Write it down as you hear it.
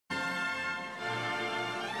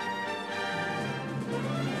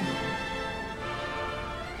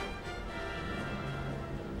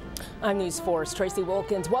I'm News 4's Tracy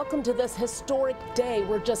Wilkins. Welcome to this historic day.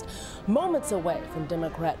 We're just moments away from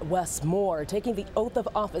Democrat Wes Moore taking the oath of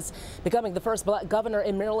office, becoming the first black governor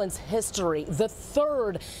in Maryland's history, the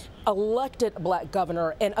third elected black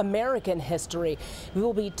governor in American history. We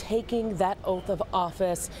will be taking that oath of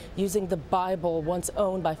office using the Bible, once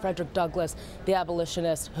owned by Frederick Douglass, the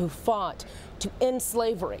abolitionist who fought to end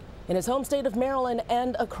slavery in his home state of Maryland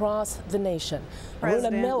and across the nation.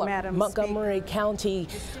 Aruna Miller, Madam Montgomery Speaker, County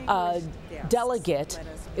delegate,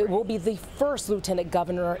 it will be the first lieutenant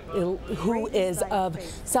governor who is of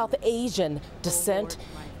South Asian descent.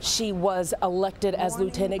 She was elected as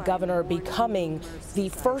lieutenant governor, becoming the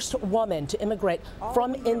first woman to immigrate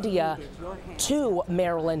from India to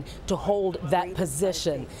Maryland to hold that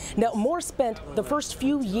position. Now, Moore spent the first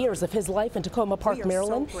few years of his life in Tacoma Park,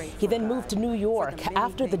 Maryland. He then moved to New York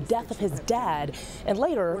after the death of his dad and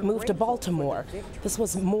later moved to Baltimore. This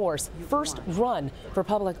was Moore's first run for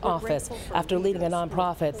public office after leading a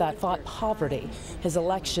nonprofit that fought poverty. His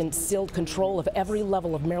election sealed control of every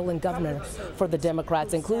level of Maryland government for the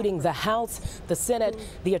Democrats, including the House, the Senate,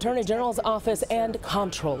 the Attorney General's office, and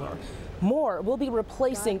Comptroller. Moore will be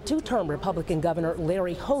replacing two-term Republican Governor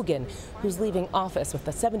Larry Hogan, who's leaving office with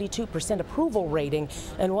a 72% approval rating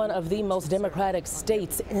in one of the most Democratic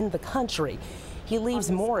states in the country. He leaves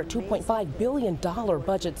Moore a $2.5 billion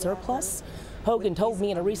budget surplus. Hogan told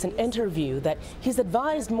me in a recent interview that he's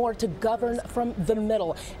advised Moore to govern from the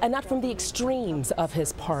middle and not from the extremes of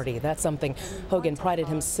his party. That's something Hogan prided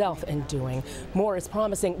himself in doing. Moore is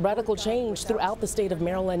promising radical change throughout the state of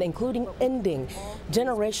Maryland, including ending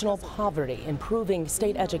generational poverty, improving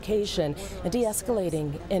state education, and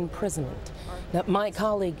de-escalating imprisonment. Now, my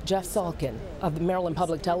colleague Jeff Salkin of Maryland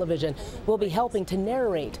Public Television will be helping to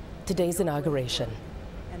narrate today's inauguration.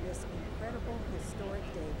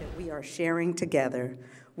 Are sharing together.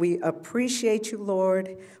 We appreciate you,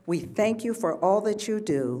 Lord. We thank you for all that you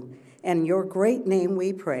do. In your great name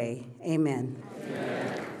we pray. Amen.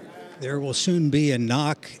 Amen. There will soon be a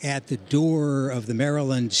knock at the door of the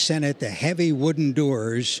Maryland Senate, the heavy wooden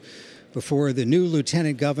doors, before the new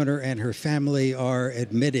lieutenant governor and her family are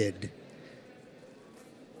admitted.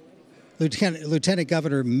 Lieutenant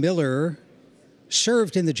Governor Miller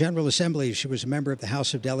served in the General Assembly. She was a member of the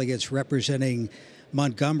House of Delegates representing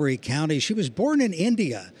Montgomery County. She was born in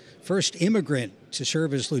India, first immigrant to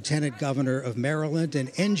serve as lieutenant governor of Maryland, an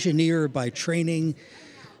engineer by training.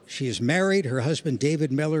 She is married. Her husband,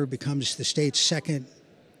 David Miller, becomes the state's second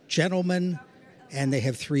gentleman, and they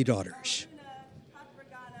have 3 daughters.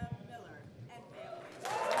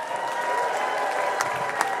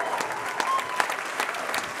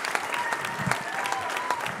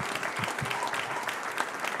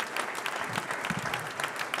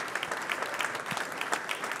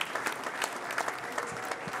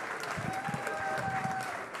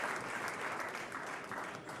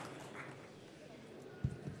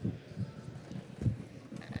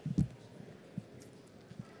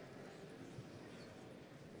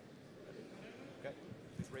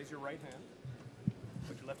 Raise your right hand.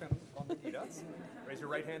 Put your left hand on the dots. Raise your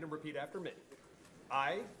right hand and repeat after me.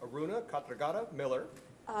 I, Aruna Katragata Miller.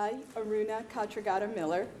 I, Aruna Katragata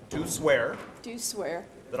Miller. Do swear. Do swear.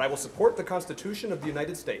 That I will support the Constitution of the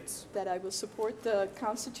United States. That I will support the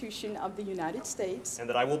Constitution of the United States. And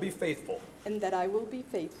that I will be faithful. And that I will be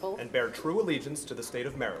faithful. And bear true allegiance to the state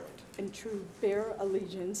of Maryland. And true bear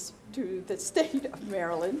allegiance to the state of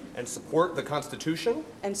Maryland. And support the Constitution.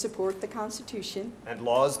 And support the Constitution. And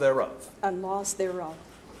laws thereof. And laws thereof.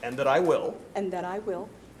 And that I will. And that I will.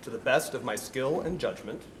 To the best of my skill and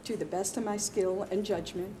judgment. To the best of my skill and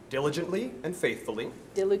judgment. Diligently and faithfully.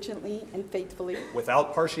 Diligently and faithfully.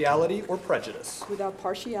 Without partiality or prejudice. Without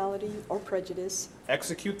partiality or prejudice.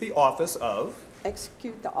 Execute the office of.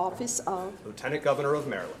 Execute the office of. Lieutenant Governor of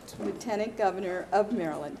Maryland. Lieutenant Governor of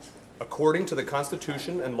Maryland. According to the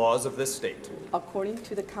Constitution and laws of this state. According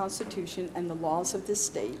to the Constitution and the laws of this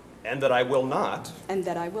state. And that I will not. And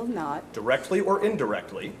that I will not. Directly or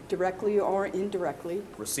indirectly. Directly or indirectly.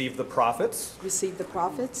 Receive the profits. Receive the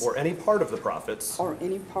profits. Or any part of the profits. Or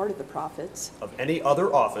any part of the profits. Of any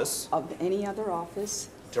other office. Of any other office.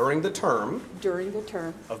 During the term. During the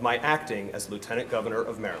term. Of my acting as Lieutenant Governor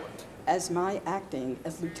of Maryland. As my acting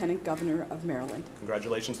as Lieutenant Governor of Maryland.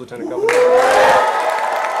 Congratulations, Lieutenant Governor.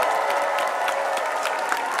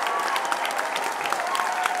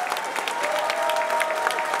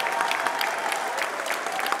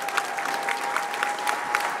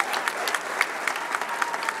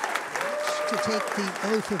 To take the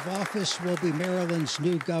oath of office will be Maryland's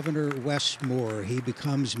new governor, Wes Moore. He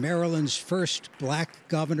becomes Maryland's first black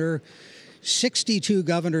governor. 62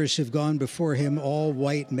 governors have gone before him, all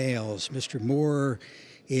white males. Mr. Moore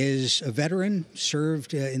is a veteran,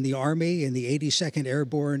 served in the Army in the 82nd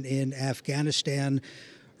Airborne in Afghanistan,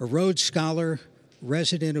 a Rhodes Scholar,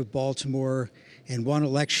 resident of Baltimore, and won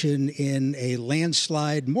election in a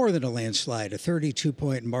landslide, more than a landslide, a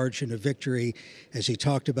 32-point margin of victory, as he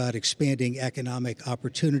talked about expanding economic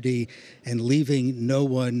opportunity and leaving no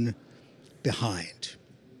one behind.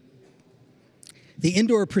 The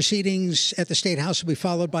indoor proceedings at the State House will be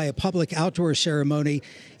followed by a public outdoor ceremony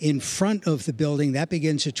in front of the building. That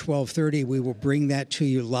begins at 12:30. We will bring that to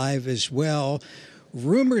you live as well.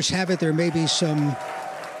 Rumors have it there may be some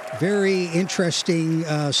very interesting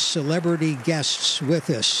celebrity guests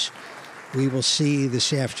with us. We will see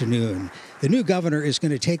this afternoon. The new governor is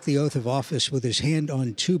going to take the oath of office with his hand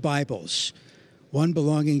on two Bibles, one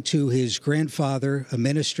belonging to his grandfather, a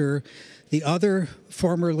minister, the other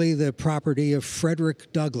formerly the property of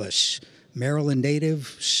Frederick Douglass, Maryland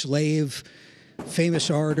native, slave, famous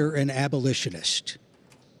orator, and abolitionist.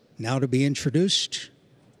 Now to be introduced,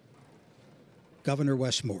 Governor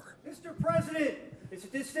Wes Moore. Mr. President, it's a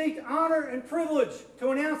distinct honor and privilege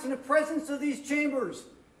to announce in the presence of these chambers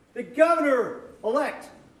the governor-elect,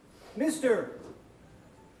 Mr.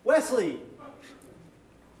 Wesley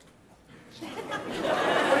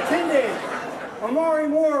Omari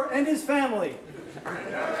Moore and his family.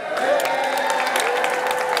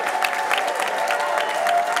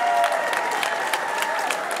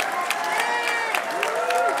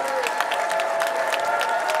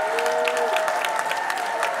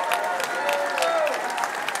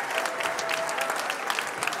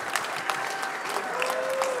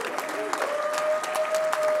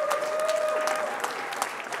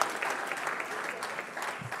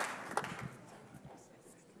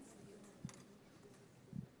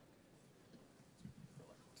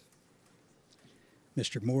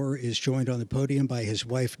 Mr. Moore is joined on the podium by his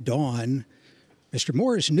wife, Dawn. Mr.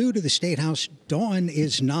 Moore is new to the State House. Dawn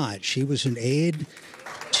is not. She was an aide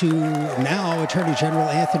to now Attorney General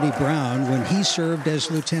Anthony Brown when he served as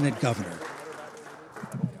Lieutenant Governor.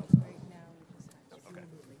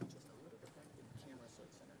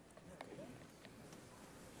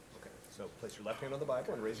 So place your left hand on the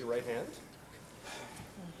Bible and raise your right hand.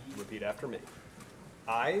 Repeat after me.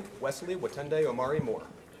 I, Wesley Watende Omari Moore,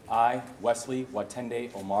 I, Wesley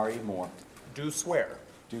Watende Omari Moore, do swear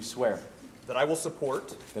that I will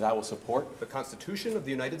support the Constitution of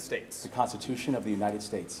the United States Constitution of the United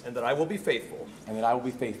States, and that I will be faithful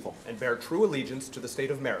and bear true allegiance to the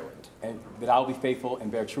state of Maryland,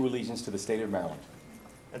 bear true allegiance to the state of Maryland,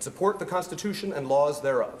 and support the Constitution and laws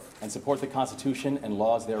thereof, and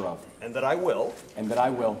that I will,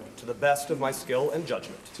 to the best of my skill and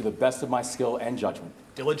judgment,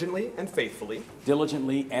 diligently and faithfully,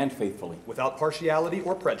 without partiality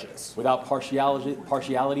or prejudice,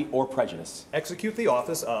 execute the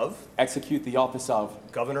office of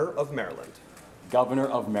Governor of Maryland.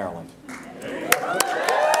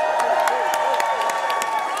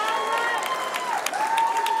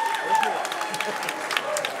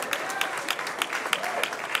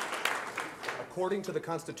 According to the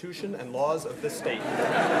Constitution and laws of this state.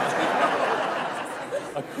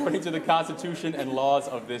 According to the Constitution and laws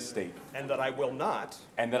of this state. And that I will not.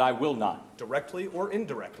 Directly or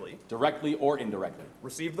indirectly.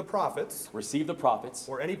 Receive the profits.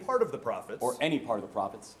 Or any part of the profits. Of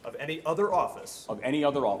any other office.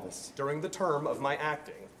 During the term of my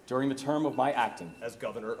acting. As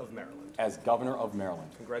Governor of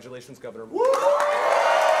Maryland. Congratulations, Governor.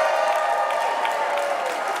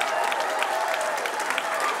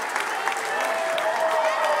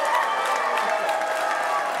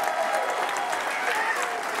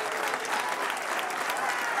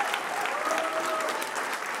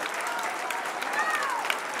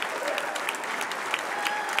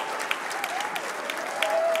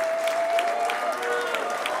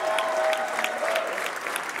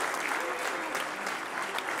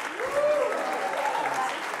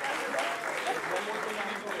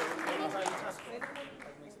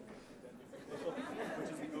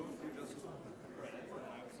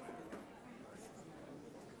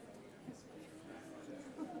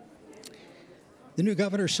 The new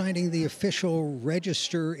governor signing the official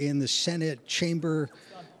register in the Senate chamber,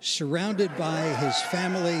 surrounded by his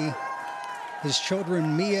family, his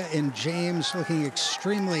children, Mia and James, looking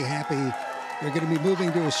extremely happy. They're going to be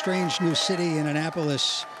moving to a strange new city in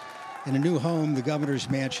Annapolis, in a new home, the governor's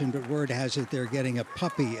mansion, but word has it they're getting a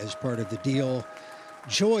puppy as part of the deal.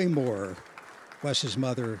 Joy Moore, Wes's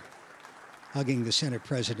mother, hugging the Senate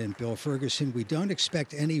President, Bill Ferguson. We don't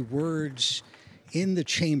expect any words in the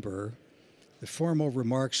chamber. The formal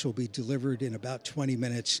remarks will be delivered in about 20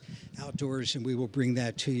 minutes outdoors, and we will bring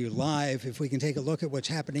that to you live. If we can take a look at what's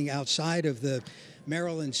happening outside of the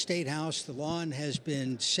Maryland State House, the lawn has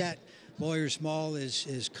been set. Lawyers Mall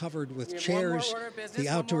is covered with chairs. The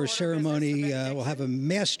outdoor ceremony will have a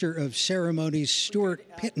master of ceremonies, Stuart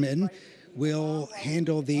Pittman, will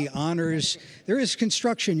handle the honors. There is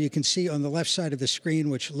construction you can see on the left side of the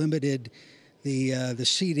screen, which limited the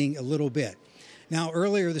seating a little bit. Now,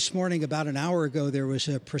 earlier this morning, about an hour ago, there was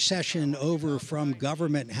a procession over from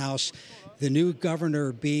Government House, the new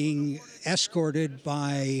governor being escorted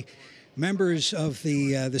by members of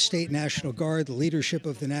the State National Guard, the leadership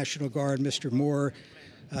of the National Guard, Mr. Moore,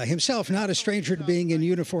 himself not a stranger to being in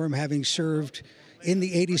uniform, having served in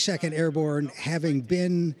the 82nd Airborne, having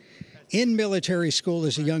been in military school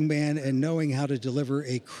as a young man and knowing how to deliver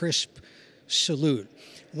a crisp salute.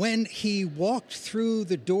 When he walked through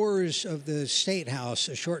the doors of the State House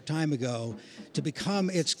a short time ago to become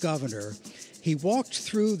its governor, he walked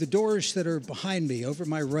through the doors that are behind me over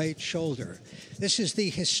my right shoulder. This is the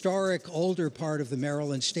historic older part of the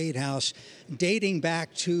Maryland State House dating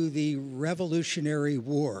back to the Revolutionary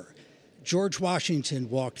War. George Washington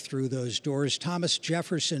walked through those doors. Thomas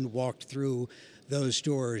Jefferson walked through those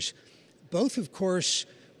doors. Both, of course,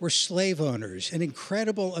 were slave owners. An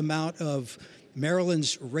incredible amount of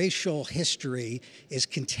Maryland's racial history is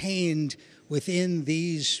contained within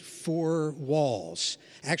these four walls.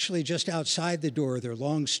 Actually, just outside the door, there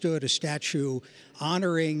long stood a statue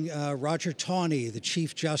honoring Roger Taney, the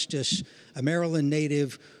Chief Justice, a Maryland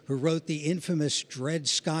native who wrote the infamous Dred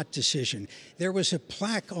Scott decision. There was a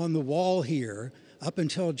plaque on the wall here up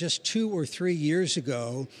until just 2 or 3 years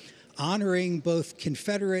ago honoring both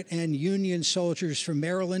Confederate and Union soldiers from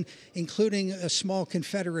Maryland, including a small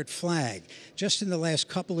Confederate flag. Just in the last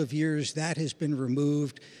couple of years, that has been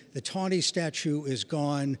removed. The Taney statue is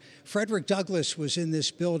gone. Frederick Douglass was in this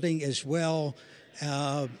building as well,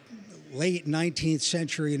 late 19th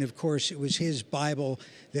century, and of course, it was his Bible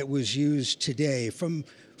that was used today.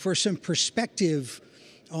 For some perspective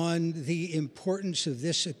on the importance of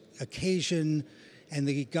this occasion and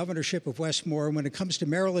the governorship of Wes Moore, when it comes to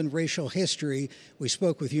Maryland racial history, we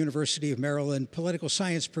spoke with University of Maryland political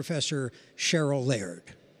science professor Cheryl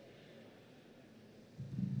Laird.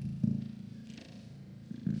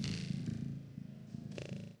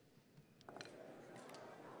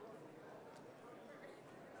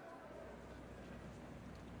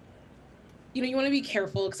 You know, you want to be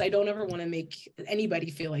careful because I don't ever want to make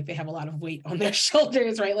anybody feel like they have a lot of weight on their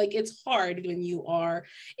shoulders, right? Like it's hard when you are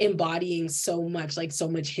embodying so much, like so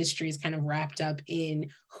much history is kind of wrapped up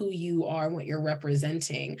in who you are and what you're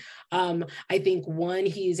representing. I think one,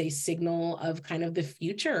 he is a signal of kind of the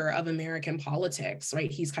future of American politics, right?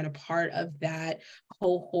 He's kind of part of that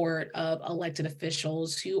cohort of elected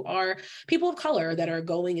officials who are people of color that are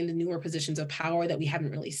going into newer positions of power that we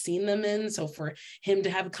haven't really seen them in. So for him to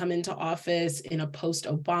have come into office in a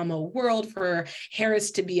post-Obama world, for Harris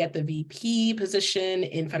to be at the VP position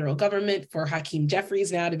in federal government, for Hakeem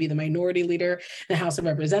Jeffries now to be the minority leader in the House of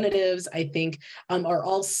Representatives, I think are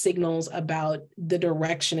all signals about the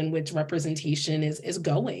direction in which representation is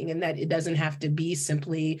going, and that it doesn't have to be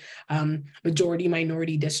simply majority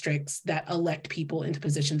minority districts that elect people into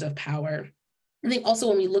positions of power. I think also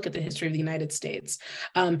when we look at the history of the United States,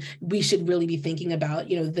 we should really be thinking about,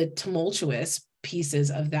 you know, the tumultuous pieces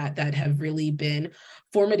of that have really been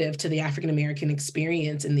formative to the African-American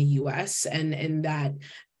experience in the U.S. and that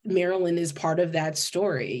Maryland is part of that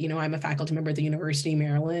story. You know, I'm a faculty member at the University of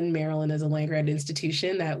Maryland. Maryland is a land-grant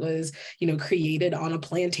institution that was, you know, created on a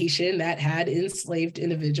plantation that had enslaved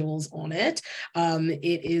individuals on it.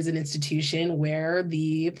 It is an institution where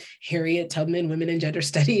the Harriet Tubman Women and Gender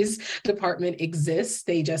Studies Department exists.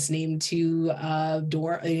 They just named a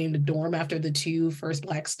dorm after the two first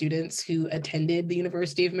Black students who attended the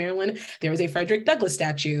University of Maryland. There was a Frederick Douglass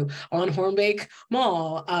statue on Hornbeck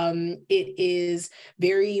Mall. It is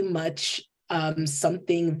very much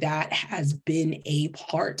something that has been a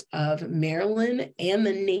part of Maryland and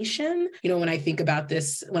the nation. You know, when I think about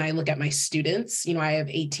this, when I look at my students, you know, I have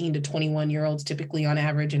 18 to 21-year-olds typically on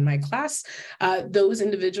average in my class. Those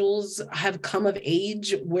individuals have come of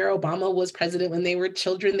age where Obama was president when they were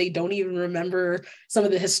children. They don't even remember some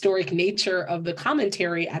of the historic nature of the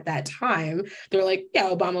commentary at that time. They're like, yeah,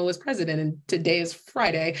 Obama was president and today is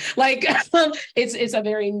Friday. Like, it's a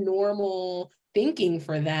very normal thinking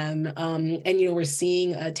for them. And, you know, we're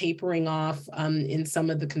seeing a tapering off in some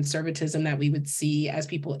of the conservatism that we would see as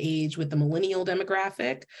people age with the millennial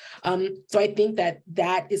demographic. So I think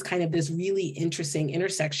that is kind of this really interesting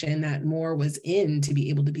intersection that Moore was in to be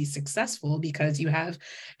able to be successful, because you have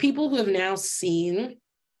people who have now seen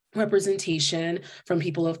representation from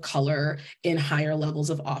people of color in higher levels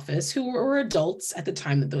of office who were adults at the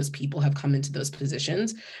time that those people have come into those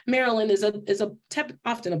positions. Maryland is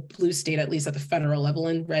often a blue state, at least at the federal level,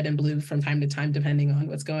 and red and blue from time to time, depending on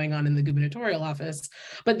what's going on in the gubernatorial office.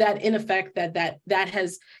 But that in effect, that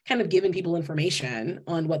has kind of given people information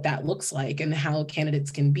on what that looks like and how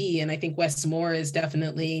candidates can be. And I think Wes Moore is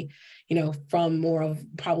definitely, from more of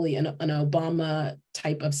probably an Obama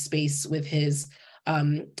type of space with his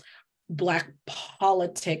Black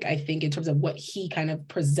politic, I think, in terms of what he kind of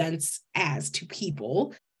presents as to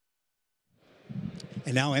people.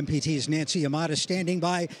 And now MPT's Nancy Yamada standing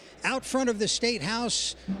by out front of the State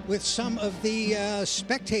House with some of the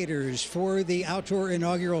spectators for the outdoor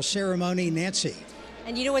inaugural ceremony. Nancy.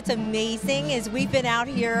 And you know what's amazing is we've been out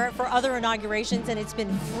here for other inaugurations and it's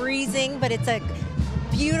been freezing, but it's a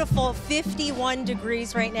beautiful 51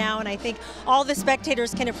 degrees right now, and I think all the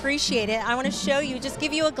spectators can appreciate it. I want to show you, just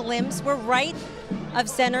give you a glimpse. We're right of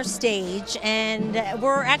center stage, and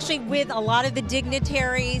we're actually with a lot of the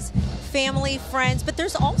dignitaries, family, friends, but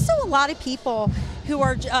there's also a lot of people who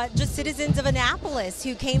are just citizens of Annapolis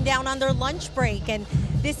who came down on their lunch break, and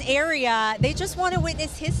this area, they just want to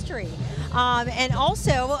witness history. And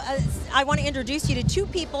also, I want to introduce you to two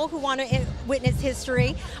people who want to witness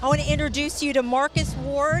history. I want to introduce you to Marcus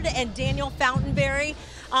Ward and Daniel Fountainberry.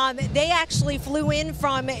 They actually flew in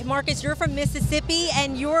from, Marcus, you're from Mississippi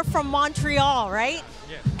and you're from Montreal, right?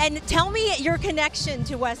 Yeah. And tell me your connection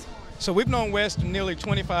to Wes Moore. So we've known Wes nearly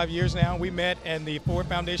 25 years now. We met in the Ford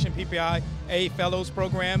Foundation PPIA Fellows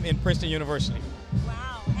Program in Princeton University.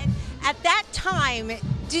 Wow. And at that time,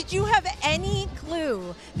 did you have any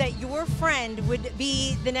clue that your friend would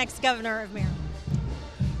be the next governor of Maryland?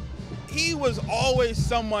 He was always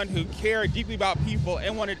someone who cared deeply about people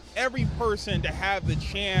and wanted every person to have the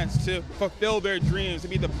chance to fulfill their dreams, to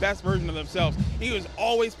be the best version of themselves. He was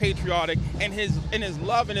always patriotic, and his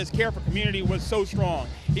love and his care for community was so strong.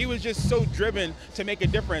 He was just so driven to make a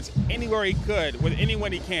difference anywhere he could with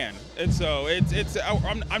anyone he can. And so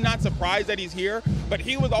I'm not surprised that he's here, but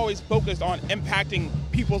he was always focused on impacting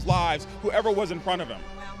people's lives, whoever was in front of him.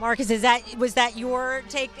 Marcus, was that your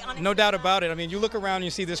take on it? No doubt about it. I mean, you look around and you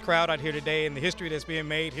see this crowd out here today and the history that's being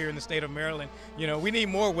made here in the state of Maryland. We need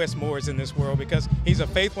more Wes Moores in this world because he's a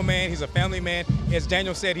faithful man, he's a family man. As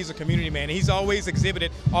Daniel said, he's a community man. He's always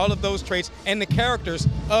exhibited all of those traits and the characters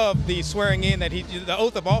of the swearing in the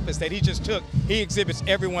oath of office that he just took. He exhibits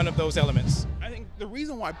every one of those elements. I think the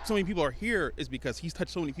reason why so many people are here is because he's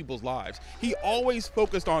touched so many people's lives. He always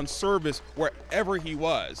focused on service wherever he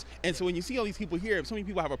was. And so when you see all these people here, so many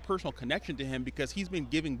people have a personal connection to him because he's been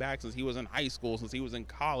giving back since he was in high school, since he was in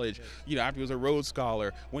college, after he was a Rhodes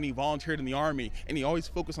Scholar, when he volunteered in the Army, and he always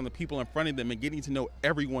focused on the people in front of them and getting to know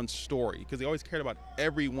everyone's story because he always cared about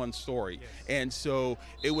everyone's story. Yes. And so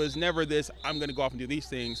it was never this, I'm going to go off and do these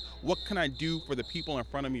things. What can I do for the people in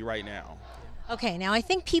front of me right now? Okay, now I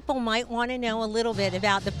think people might want to know a little bit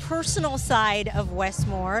about the personal side of Wes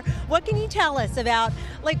Moore. What can you tell us about,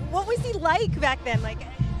 what was he like back then?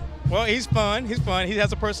 Well, he's fun. He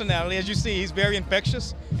has a personality. As you see, he's very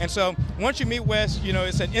infectious. And so once you meet Wes,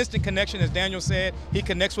 it's an instant connection, as Daniel said. He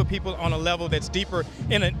connects with people on a level that's deeper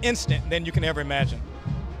in an instant than you can ever imagine.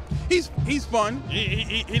 He's fun.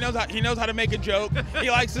 He knows how to make a joke. He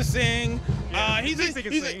likes to sing. Yeah, he's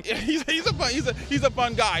a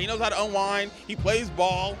fun guy. He knows how to unwind. He plays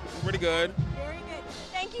ball. Pretty good. Very good.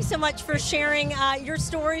 Thank you so much for sharing your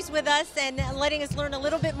stories with us and letting us learn a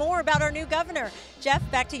little bit more about our new governor. Jeff,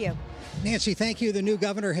 back to you. Nancy, thank you. The new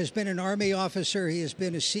governor has been an Army officer. He has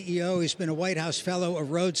been a CEO. He's been a White House fellow, a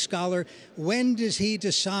Rhodes Scholar. When does he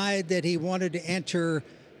decide that he wanted to enter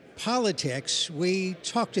politics? We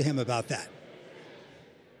talked to him about that.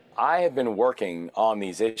 I have been working on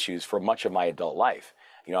these issues for much of my adult life.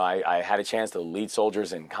 I had a chance to lead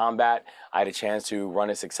soldiers in combat. I had a chance to run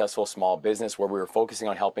a successful small business where we were focusing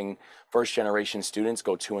on helping first-generation students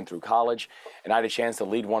go to and through college. And I had a chance to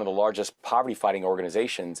lead one of the largest poverty-fighting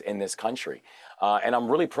organizations in this country. And I'm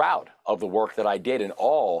really proud of the work that I did in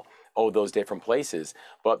all of those different places.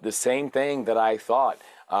 But the same thing that I thought,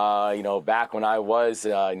 back when I was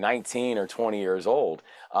 19 or 20 years old,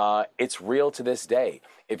 it's real to this day.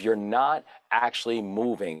 If you're not actually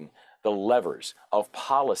moving the levers of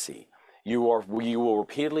policy, you will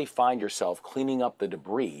repeatedly find yourself cleaning up the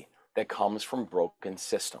debris that comes from broken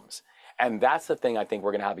systems. And that's the thing I think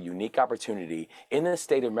we're going to have a unique opportunity in the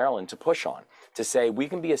state of Maryland to push on, to say we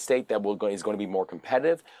can be a state that is going to be more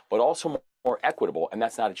competitive, but also more equitable. And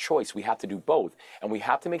that's not a choice. We have to do both. And we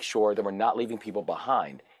have to make sure that we're not leaving people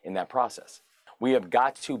behind in that process. We have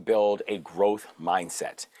got to build a growth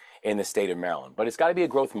mindset. in the state of Maryland. But it's got to be a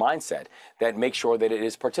growth mindset that makes sure that it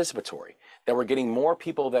is participatory, that we're getting more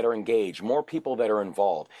people that are engaged, more people that are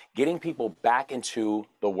involved, getting people back into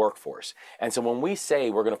the workforce. And so when we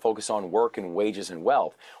say we're going to focus on work and wages and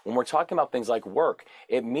wealth, when we're talking about things like work,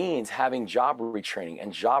 it means having job retraining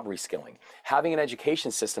and job reskilling, having an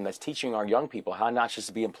education system that's teaching our young people how not just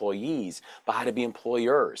to be employees, but how to be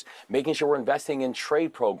employers, making sure we're investing in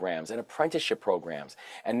trade programs and apprenticeship programs,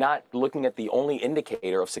 and not looking at the only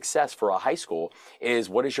indicator of success for a high school is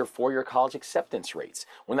what is your four-year college acceptance rates,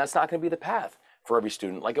 when that's not going to be the path for every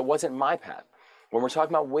student, like it wasn't my path. When we're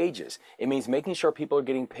talking about wages, it means making sure people are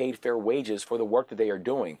getting paid fair wages for the work that they are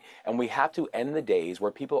doing. And we have to end the days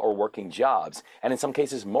where people are working jobs, and in some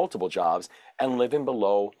cases multiple jobs, and living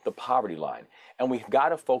below the poverty line. And we've got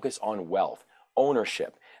to focus on wealth,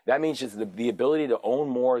 ownership. That means just the ability to own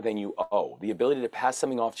more than you owe, the ability to pass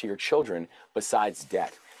something off to your children besides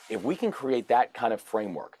debt. If we can create that kind of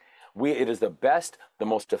framework, it is the best, the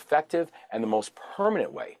most effective, and the most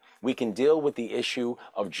permanent way we can deal with the issue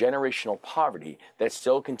of generational poverty that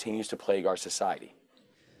still continues to plague our society.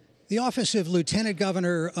 The office of Lieutenant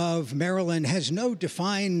Governor of Maryland has no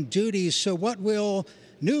defined duties, so what will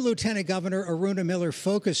new Lieutenant Governor Aruna Miller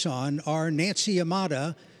focus on? Our Nancy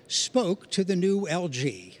Amata spoke to the new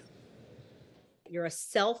LG. You're a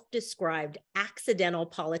self-described accidental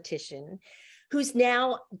politician who's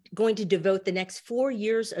now going to devote the next 4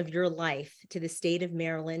 years of your life to the state of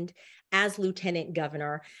Maryland as Lieutenant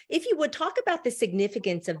Governor. If you would talk about the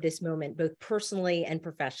significance of this moment, both personally and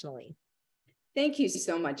professionally. Thank you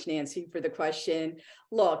so much, Nancy, for the question.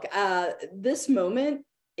 Look, this moment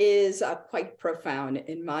is quite profound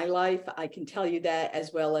in my life. I can tell you that,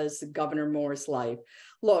 as well as Governor Moore's life.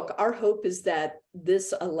 Look, our hope is that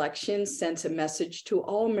this election sends a message to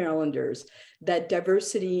all Marylanders that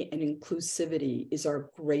diversity and inclusivity is our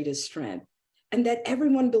greatest strength, and that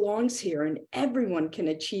everyone belongs here and everyone can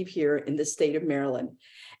achieve here in the state of Maryland.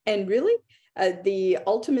 And really, the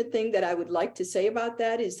ultimate thing that I would like to say about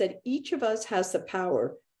that is that each of us has the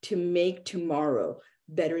power to make tomorrow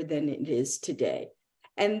better than it is today.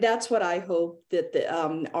 And that's what I hope that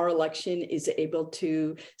our election is able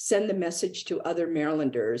to send the message to other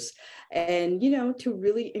Marylanders, and, to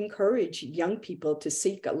really encourage young people to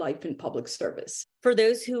seek a life in public service. For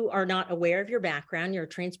those who are not aware of your background, you're a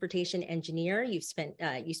transportation engineer. You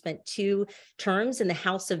spent 2 terms in the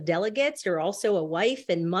House of Delegates. You're also a wife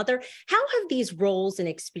and mother. How have these roles and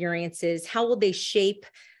experiences, how will they shape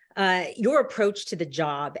your approach to the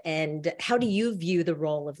job, and how do you view the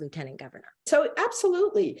role of Lieutenant Governor? So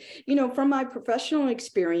absolutely, from my professional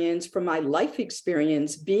experience, from my life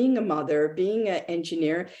experience, being a mother, being an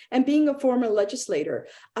engineer, and being a former legislator,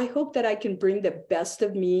 I hope that I can bring the best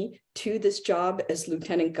of me to this job as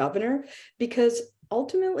Lieutenant Governor, because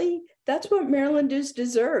ultimately, that's what Marylanders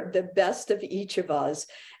deserve, the best of each of us.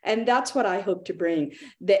 And that's what I hope to bring.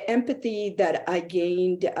 The empathy that I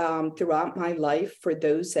gained throughout my life for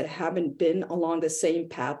those that haven't been along the same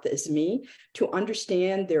path as me, to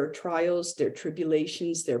understand their trials, their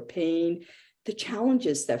tribulations, their pain, the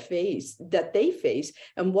challenges that they face,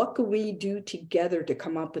 and what can we do together to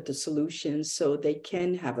come up with the solutions so they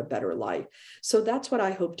can have a better life. So that's what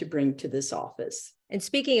I hope to bring to this office. And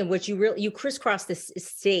speaking of which, you crisscrossed this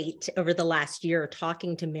state over the last year,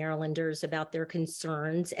 talking to Marylanders about their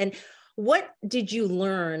concerns. And what did you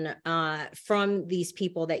learn from these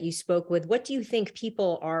people that you spoke with? What do you think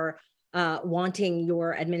people are wanting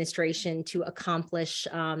your administration to accomplish?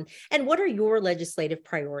 And what are your legislative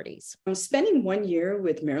priorities? Spending 1 year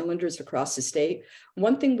with Marylanders across the state,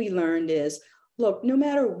 one thing we learned is, look, no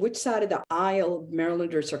matter which side of the aisle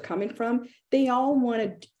Marylanders are coming from, they all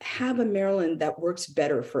want to have a Maryland that works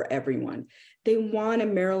better for everyone. They want a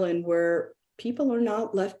Maryland where people are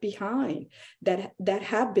not left behind that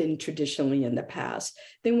have been traditionally in the past.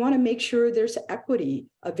 They want to make sure there's equity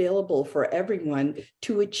available for everyone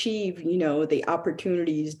to achieve, the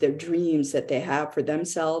opportunities, their dreams that they have for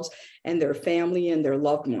themselves and their family and their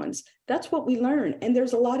loved ones. That's what we learn. And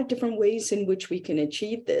there's a lot of different ways in which we can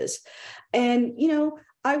achieve this. And,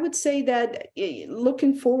 I would say that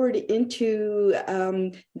looking forward into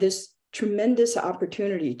this tremendous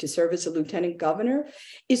opportunity to serve as a lieutenant governor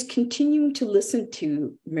is continuing to listen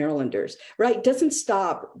to Marylanders, right? It doesn't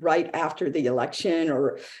stop right after the election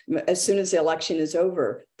or as soon as the election is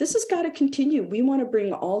over. This has got to continue. We want to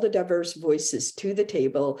bring all the diverse voices to the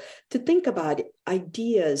table to think about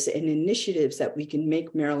ideas and initiatives that we can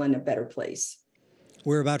make Maryland a better place.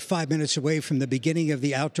 We're about 5 minutes away from the beginning of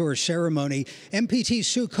the outdoor ceremony. MPT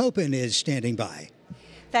Sue Copen is standing by.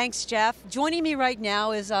 Thanks, Jeff. Joining me right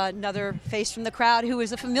now is another face from the crowd who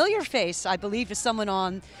is a familiar face, I believe, to someone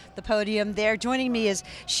on the podium there. Joining me is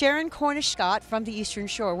Sharon Cornish-Scott from the Eastern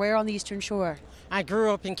Shore. Where on the Eastern Shore? I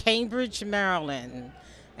grew up in Cambridge, Maryland,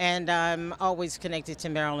 and I'm always connected to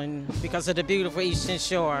Maryland because of the beautiful Eastern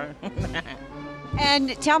Shore.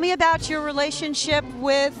 And tell me about your relationship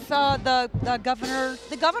with the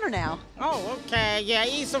governor now. Oh, okay. Yeah,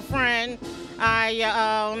 he's a friend.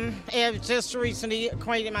 I have just recently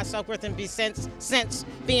acquainted myself with him since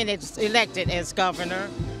being elected as governor.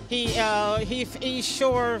 He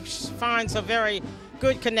sure finds a very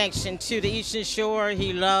good connection to the Eastern Shore.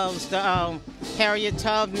 He loves the Harriet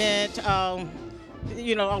Tubman, all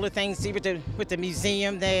the things with the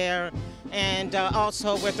museum there, and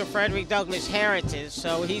also with the Frederick Douglass Heritage.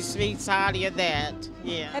 So he speaks highly of that.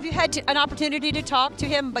 Yeah. Have you had an opportunity to talk to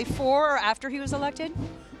him before or after he was elected?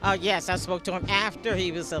 Yes, I spoke to him after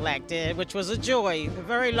he was elected, which was a joy. A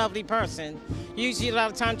very lovely person. Usually, a lot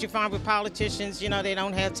of times you find with politicians, they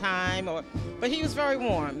don't have time, but he was very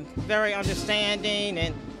warm, very understanding,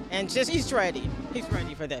 and just he's ready. He's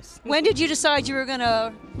ready for this. When did you decide you were going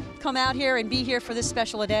to come out here and be here for this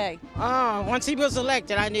special a day? Oh, once he was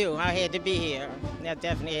elected, I knew I had to be here. I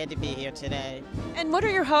definitely had to be here today. And what are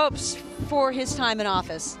your hopes for his time in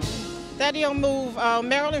office? That he'll move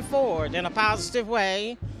Maryland forward in a positive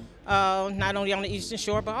way. Not only on the Eastern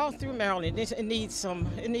Shore, but all through Maryland. It needs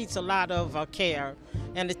a lot of care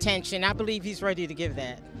and attention. I believe he's ready to give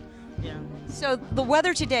that. Yeah. So the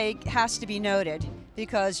weather today has to be noted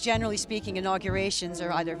because generally speaking, inaugurations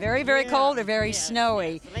are either very, very cold or very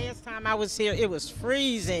snowy. Yes. Last time I was here, it was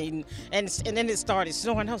freezing, and then it started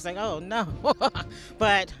snowing. I was like, oh no,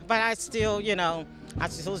 but I still,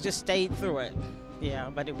 just stayed through it. Yeah,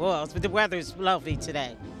 but the weather is lovely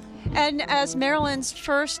today. And as Maryland's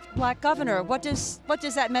first black governor, what does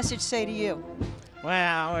that message say to you?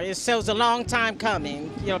 Well, it shows a long time coming.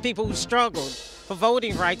 People who struggled for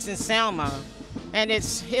voting rights in Selma, and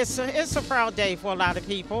it's a proud day for a lot of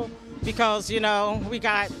people because we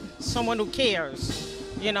got someone who cares.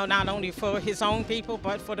 Not only for his own people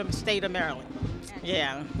but for the state of Maryland.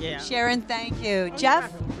 Yeah. Sharon, thank you.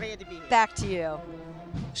 Jeff, back to you.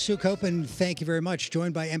 Sue Copen, thank you very much.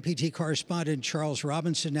 Joined by MPT correspondent Charles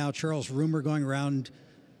Robinson. Now, Charles, rumor going around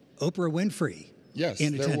Oprah Winfrey. Yes,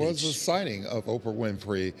 there was a sighting of Oprah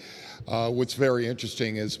Winfrey. What's very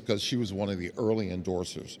interesting is because she was one of the early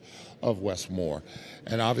endorsers of Wes Moore.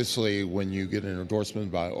 And obviously, when you get an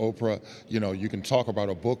endorsement by Oprah, you can talk about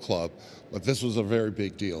a book club, but this was a very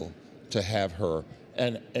big deal to have her.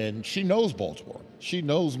 And she knows Baltimore. She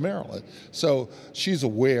knows Maryland. So she's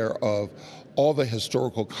aware of all the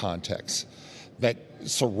historical context that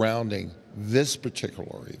surrounding this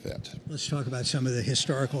particular event. Let's talk about some of the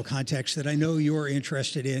historical context that I know you're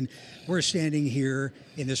interested in. We're standing here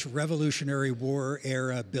in this Revolutionary War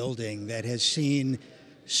era building that has seen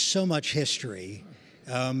so much history.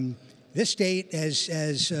 This date, as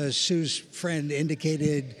Sue's friend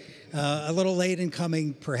indicated, a little late in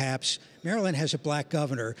coming, perhaps. Maryland has a black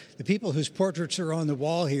governor. The people whose portraits are on the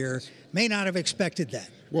wall here may not have expected that.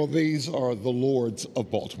 Well, these are the lords of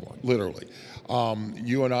Baltimore, literally.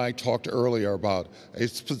 You and I talked earlier about a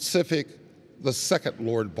specific, the second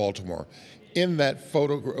Lord Baltimore. In that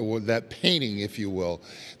photograph, or that painting, if you will,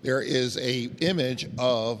 there is an image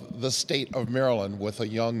of the state of Maryland with a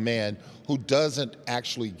young man who doesn't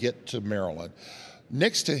actually get to Maryland.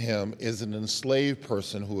 Next to him is an enslaved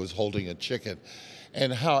person who is holding a chicken.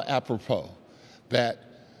 And how apropos that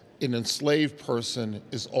an enslaved person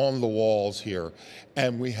is on the walls here,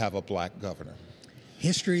 and we have a black governor.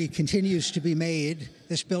 History continues to be made.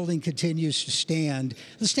 This building continues to stand.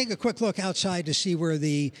 Let's take a quick look outside to see where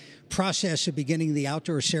the process of beginning the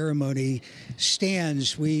outdoor ceremony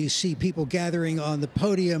stands. We see people gathering on the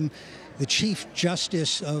podium. The Chief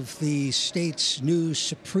Justice of the state's new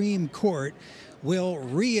Supreme Court will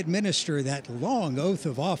re-administer that long oath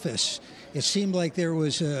of office. It seemed like there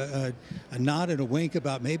was a nod and a wink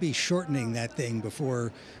about maybe shortening that thing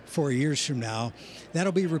before 4 years from now.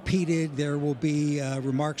 That'll be repeated. There will be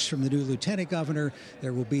remarks from the new lieutenant governor.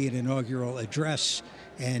 There will be an inaugural address.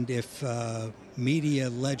 And if media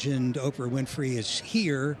legend Oprah Winfrey is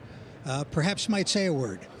here, perhaps might say a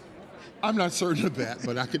word. I'm not certain of that,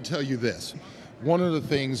 but I can tell you this. One of the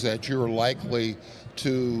things that you're likely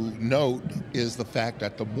to note is the fact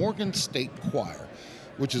that the Morgan State Choir,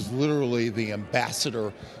 which is literally the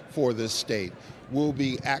ambassador for this state, will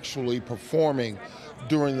be actually performing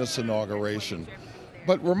during this inauguration.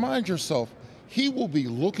 But remind yourself, he will be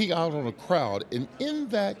looking out on a crowd, and in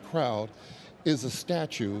that crowd is a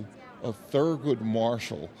statue of Thurgood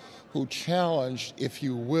Marshall, who challenged, if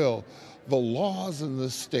you will, the laws in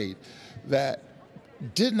this state that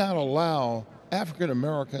did not allow African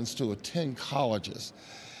Americans to attend colleges.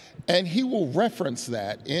 And he will reference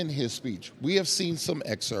that in his speech. We have seen some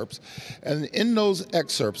excerpts, and in those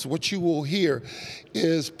excerpts, what you will hear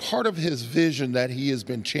is part of his vision that he has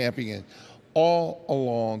been championing all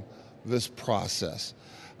along this process.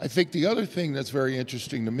 I think the other thing that's very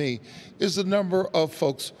interesting to me is the number of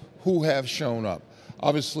folks who have shown up.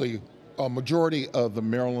 Obviously, a majority of the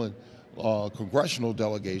Maryland congressional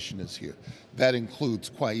delegation is here. That includes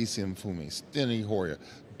Kwesi Mfume, Steny Hoyer,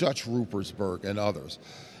 Dutch Rupersberg, and others.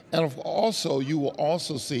 And also, you will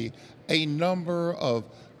also see a number of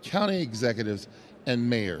county executives and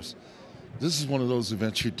mayors. This is one of those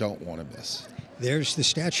events you don't want to miss. There's the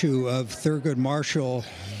statue of Thurgood Marshall,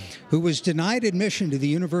 who was denied admission to the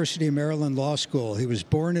University of Maryland Law School. He was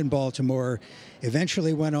born in Baltimore,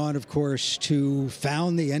 eventually went on, of course, to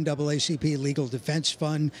found the NAACP Legal Defense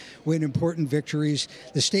Fund, win important victories.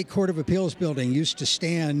 The State Court of Appeals building used to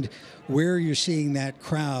stand where you're seeing that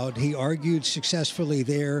crowd. He argued successfully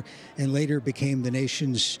there and later became the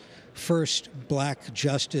nation's first black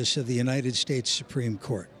justice of the United States Supreme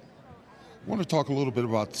Court. I want to talk a little bit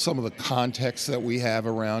about some of the context that we have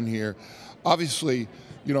around here. Obviously,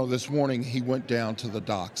 you know, this morning he went down to the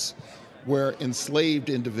docks where enslaved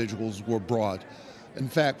individuals were brought. In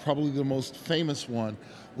fact, probably the most famous one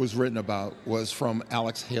was from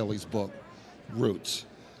Alex Haley's book, Roots.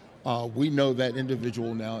 We know that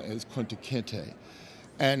individual now as Kunta Kinte.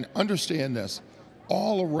 And understand this,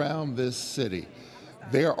 all around this city,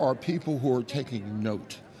 there are people who are taking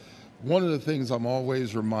note. One of the things I'm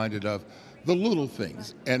always reminded of, the little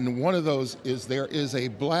things, and one of those is there is a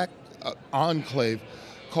black enclave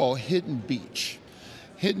called Hidden Beach.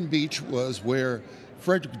 Hidden Beach was where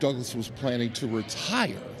Frederick Douglass was planning to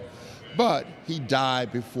retire, but he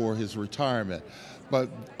died before his retirement. But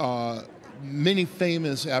many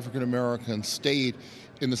famous African Americans stayed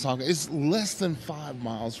in the enclave. It's less than 5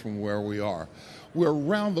 miles from where we are. We're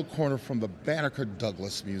around the corner from the Banneker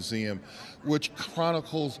Douglass Museum, which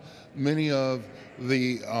chronicles many of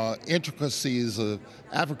the intricacies of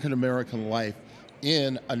African American life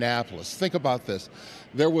in Annapolis. Think about this.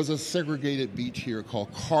 There was a segregated beach here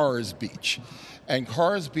called Carr's Beach. And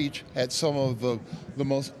Carr's Beach had some of the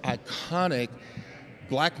most iconic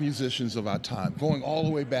black musicians of our time, going all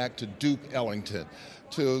the way back to Duke Ellington,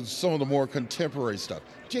 to some of the more contemporary stuff.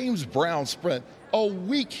 James Brown spent a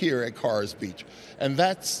week here at Carr's Beach, and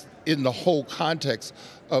that's in the whole context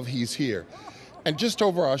of he's here. And just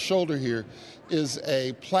over our shoulder here is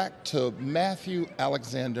a plaque to Matthew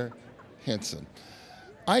Alexander Henson.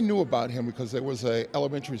 I knew about him because there was an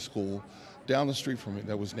elementary school down the street from me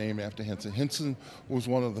that was named after Henson. Henson was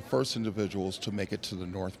one of the first individuals to make it to the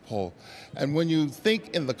North Pole. And when you think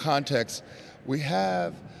in the context, we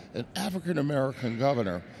have an African-American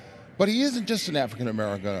governor, but he isn't just an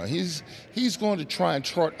African-American governor. He's going to try and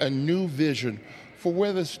chart a new vision for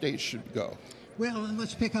where the state should go. Well,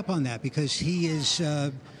 let's pick up on that because he is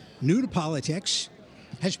new to politics,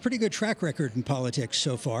 has a pretty good track record in politics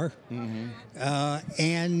so far,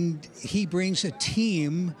 and he brings a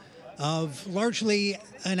team of largely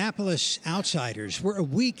Annapolis outsiders. We're a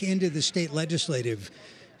week into the state legislative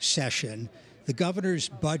session. The governor's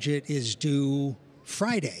budget is due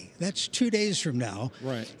Friday. That's 2 days from now.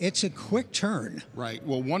 Right. It's a quick turn. Right.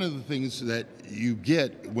 Well, one of the things that you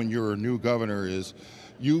get when you're a new governor is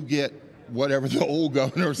you get whatever the old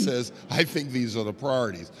governor says. I think these are the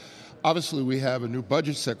priorities. Obviously, we have a new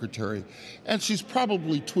budget secretary, and she's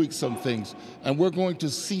probably tweaked some things, and we're going to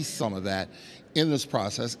see some of that in this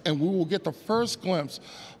process, and we will get the first glimpse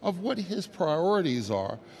of what his priorities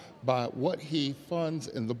are by what he funds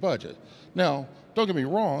in the budget. Now, don't get me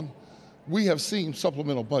wrong, we have seen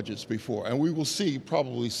supplemental budgets before, and we will see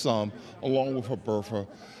probably some along with Bertha.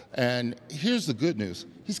 And here's the good news.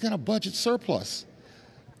 He's got a budget surplus.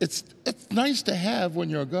 It's nice to have when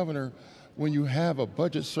you're a governor, when you have a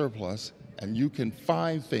budget surplus and you can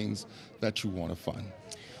find things that you want to fund.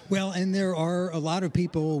 Well, and there are a lot of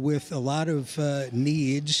people with a lot of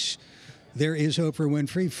needs. There is Oprah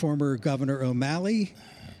Winfrey, former Governor O'Malley,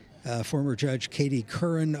 former Judge Katie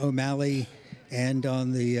Curran O'Malley, and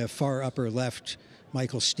on the far upper left,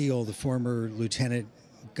 Michael Steele, the former lieutenant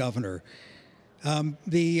governor.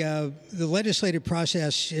 The legislative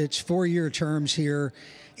process, it's 4-year terms here,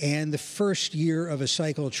 and the first year of a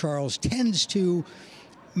cycle, Charles, tends to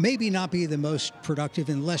maybe not be the most productive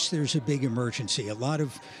unless there's a big emergency. A lot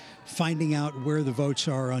of finding out where the votes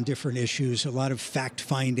are on different issues, a lot of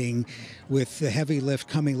fact-finding with the heavy lift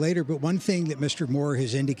coming later. But one thing that Mr. Moore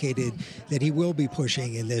has indicated that he will be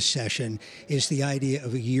pushing in this session is the idea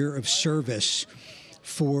of a year of service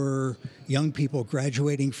for young people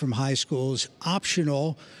graduating from high schools,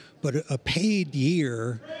 optional, but a paid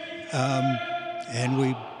year. And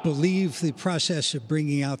we believe the process of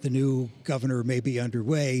bringing out the new governor may be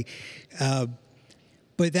underway.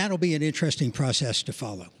 But that'll be an interesting process to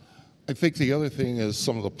follow. I think the other thing is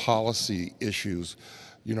some of the policy issues.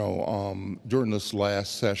 You know, during this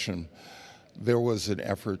last session, there was an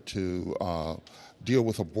effort to deal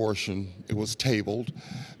with abortion. It was tabled.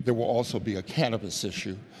 There will also be a cannabis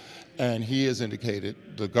issue. And he has indicated,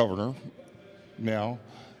 the governor now,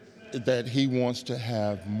 that he wants to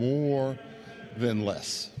have more than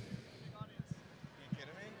less.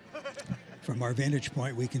 From our vantage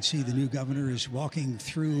point, we can see the new governor is walking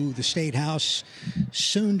through the State House,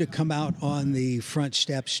 soon to come out on the front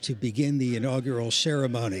steps to begin the inaugural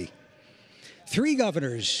ceremony. 3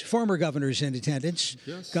 governors, former governors in attendance.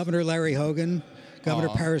 Yes. Governor Larry Hogan, Governor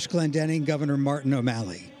Paris Glendening, Governor Martin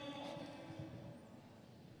O'Malley.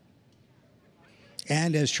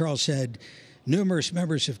 And as Charles said, numerous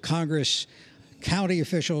members of Congress, county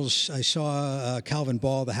officials. I saw Calvin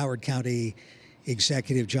Ball, the Howard County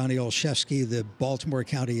executive, Johnny Olszewski, the Baltimore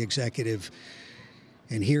County executive.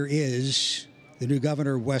 And here is the new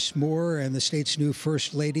governor, Wes Moore, and the state's new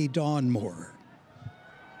First Lady, Dawn Moore.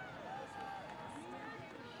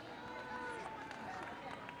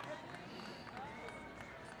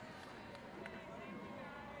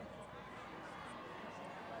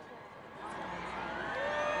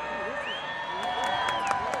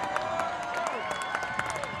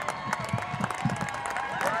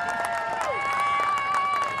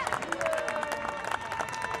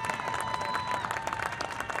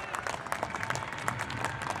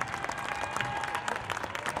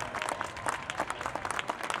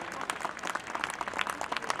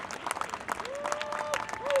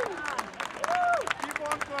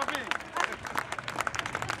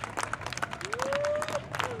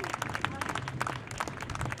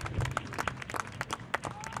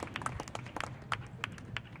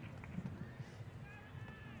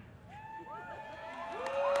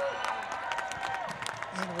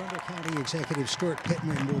 Executive Stuart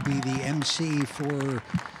Pittman will be the MC for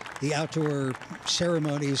the outdoor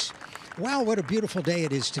ceremonies. Wow, what a beautiful day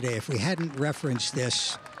it is today. If we hadn't referenced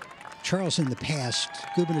this, Charles, in the past,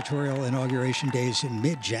 gubernatorial inauguration days in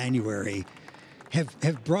mid-January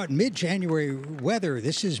have brought mid-January weather.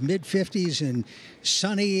 This is mid-50s and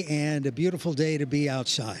sunny and a beautiful day to be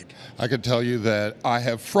outside. I can tell you that I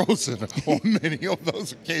have frozen on many of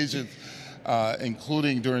those occasions.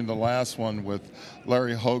 Including during the last one with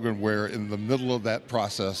Larry Hogan, where in the middle of that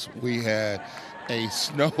process we had a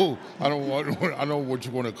snow, I don't know what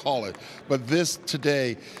you want to call it, but this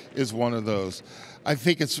today is one of those. I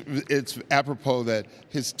think it's apropos that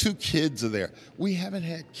his 2 kids are there. We haven't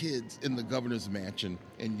had kids in the governor's mansion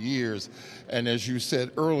in years, and as you said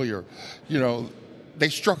earlier, you know, they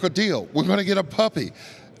struck a deal. We're going to get a puppy.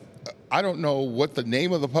 I don't know what the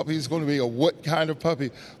name of the puppy is going to be or what kind of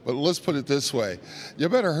puppy, but let's put it this way. You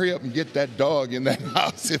better hurry up and get that dog in that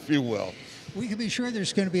house, if you will. We can be sure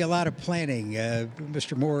there's going to be a lot of planning.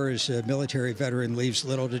 Mr. Moore, as a military veteran, leaves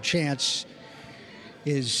little to chance.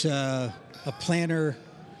 Is a planner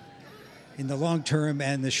in the long term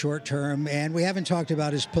and the short term. And we haven't talked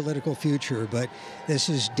about his political future, but this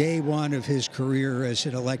is day 1 of his career as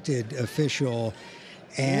an elected official.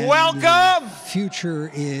 And welcome! The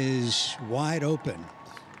future is wide open.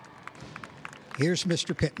 Here's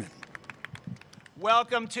Mr. Pittman.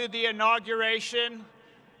 Welcome to the inauguration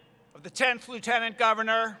of the 10th Lieutenant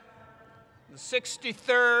Governor, the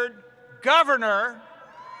 63rd Governor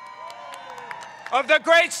of the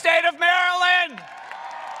great state of Maryland.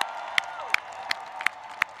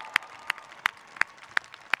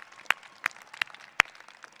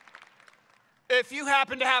 If you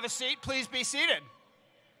happen to have a seat, please be seated.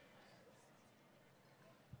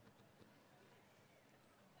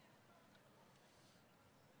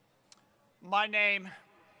 My name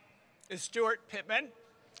is Stuart Pittman.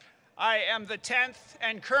 I am the 10th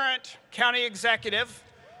and current county executive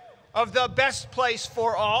of the best place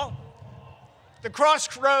for all, the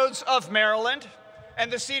crossroads of Maryland,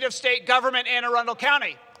 and the seat of state government, Anne Arundel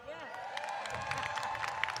County.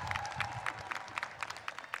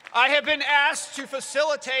 I have been asked to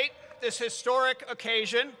facilitate this historic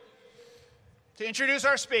occasion, to introduce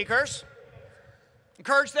our speakers,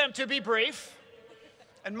 encourage them to be brief,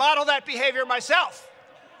 and model that behavior myself.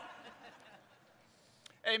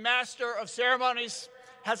 A master of ceremonies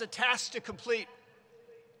has a task to complete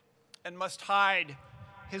and must hide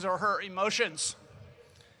his or her emotions.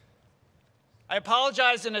 I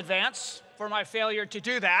apologize in advance for my failure to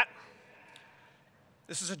do that.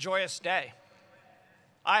 This is a joyous day.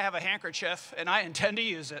 I have a handkerchief, and I intend to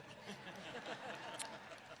use it.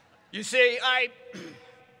 You see, I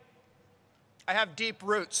have deep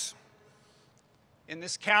roots in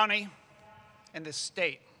this county and this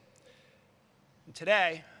state. And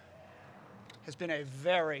today has been a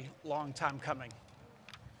very long time coming.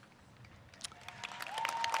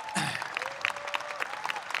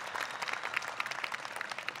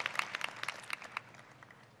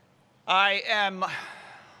 I am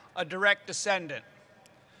a direct descendant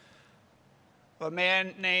of a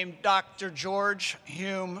man named Dr. George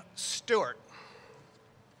Hume Stewart,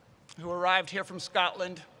 who arrived here from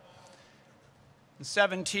Scotland in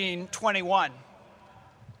 1721,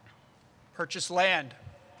 purchased land,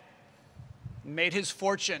 made his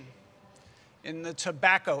fortune in the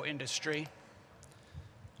tobacco industry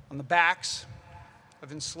on the backs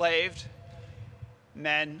of enslaved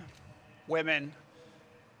men, women,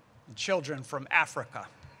 and children from Africa.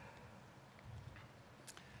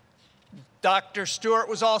 Dr. Stewart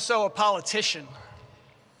was also a politician,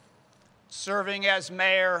 serving as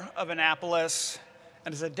mayor of Annapolis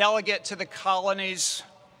and as a delegate to the colony's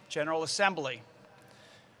General Assembly.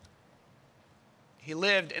 He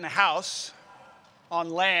lived in a house on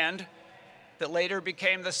land that later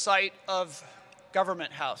became the site of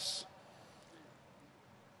Government House,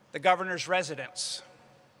 the governor's residence.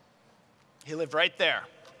 He lived right there.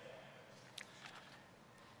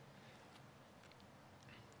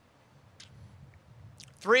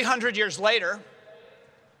 "300 years later,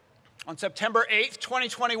 on September 8th,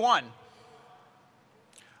 2021,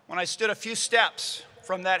 when I stood a few steps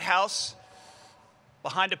from that house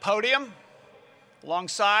behind a podium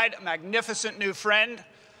alongside a magnificent new friend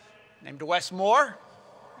named Wes Moore,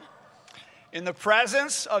 in the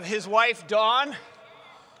presence of his wife Dawn,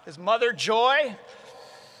 his mother Joy,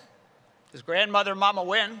 his grandmother Mama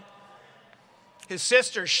Wynn, his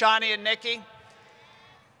sisters Shani and Nikki,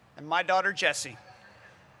 and my daughter Jessie.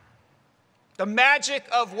 The magic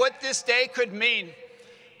of what this day could mean,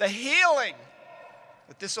 the healing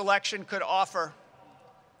that this election could offer,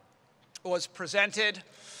 was presented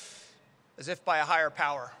as if by a higher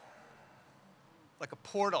power, like a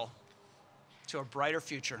portal to a brighter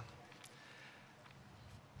future.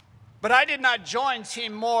 But I did not join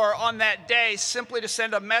Team Moore on that day simply to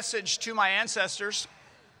send a message to my ancestors,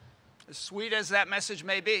 as sweet as that message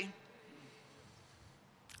may be.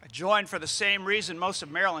 I joined for the same reason most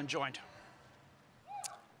of Maryland joined.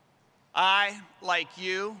 I, like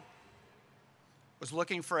you, was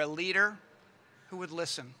looking for a leader who would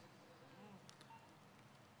listen,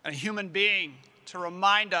 and a human being to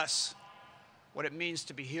remind us what it means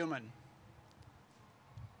to be human.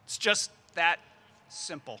 It's just that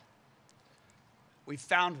simple. We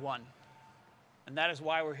found one, and that is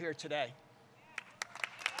why we're here today.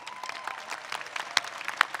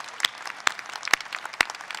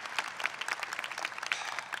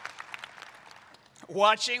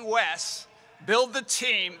 Watching Wes build the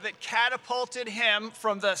team that catapulted him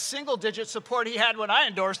from the single-digit support he had when I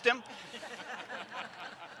endorsed him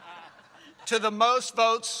to the most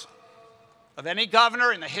votes of any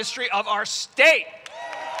governor in the history of our state.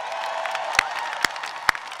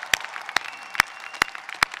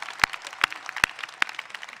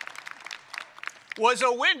 Was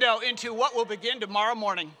a window into what will begin tomorrow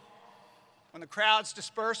morning when the crowds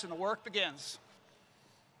disperse and the work begins.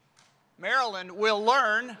 Maryland will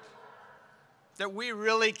learn that we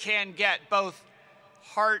really can get both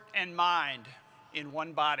heart and mind in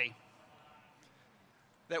one body,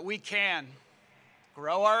 that we can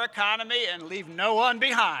grow our economy and leave no one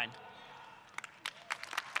behind,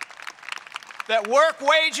 that work,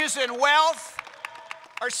 wages, and wealth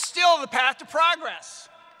are still the path to progress,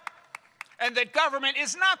 and that government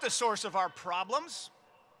is not the source of our problems.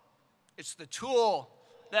 It's the tool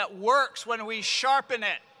that works when we sharpen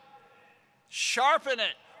it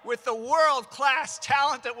with the world-class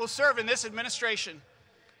talent that will serve in this administration.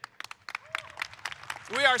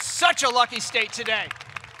 We are such a lucky state today.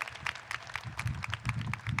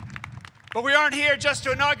 But we aren't here just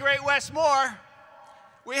to inaugurate Wes Moore.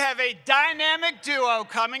 We have a dynamic duo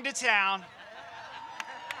coming to town.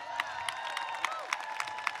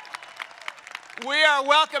 We are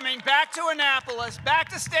welcoming back to Annapolis, back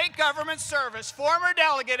to state government service, former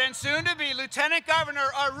delegate and soon-to-be Lieutenant Governor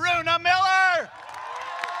Aruna Miller.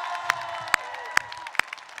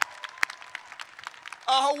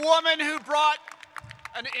 A woman who brought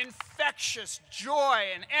an infectious joy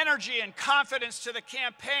and energy and confidence to the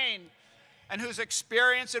campaign, and whose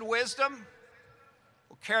experience and wisdom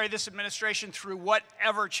will carry this administration through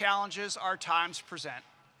whatever challenges our times present.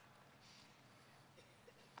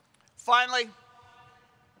 Finally,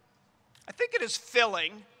 I think it is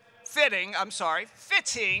filling fitting,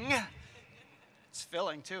 it's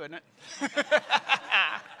filling too, isn't it?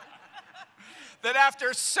 That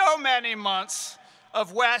after so many months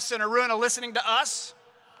of Wes and Aruna listening to us,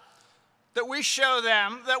 that we show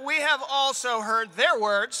them that we have also heard their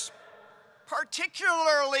words,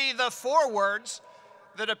 particularly the 4 words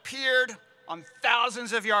that appeared on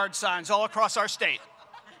thousands of yard signs all across our state.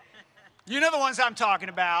 You know the ones I'm talking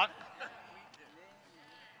about.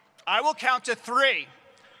 I will count to 3,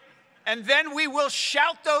 and then we will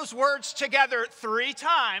shout those words together 3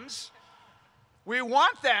 times. We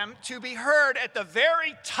want them to be heard at the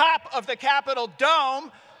very top of the Capitol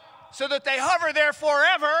dome so that they hover there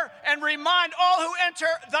forever and remind all who enter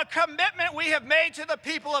the commitment we have made to the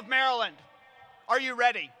people of Maryland. Are you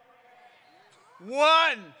ready?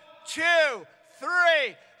 1, 2, 3.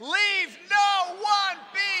 Leave no one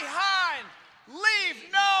behind. Leave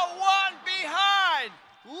no one behind.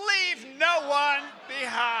 Leave no one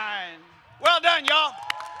behind. Well done, y'all.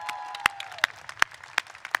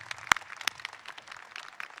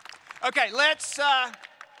 Okay, let's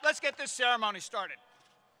get this ceremony started.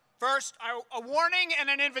 First, a warning and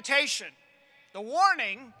an invitation. The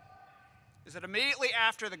warning is that immediately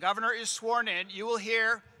after the governor is sworn in, you will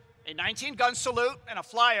hear a 19-gun salute and a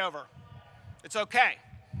flyover. It's okay.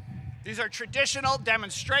 These are traditional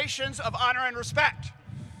demonstrations of honor and respect.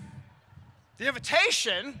 The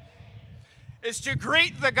invitation is to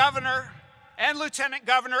greet the governor and lieutenant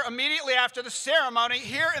governor immediately after the ceremony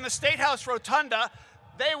here in the State House Rotunda.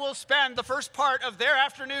 They will spend the first part of their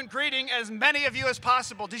afternoon greeting as many of you as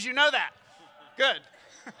possible. Did you know that? Good.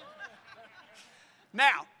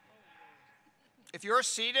 Now, if you're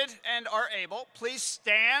seated and are able, please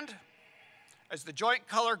stand as the Joint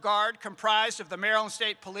Color Guard comprised of the Maryland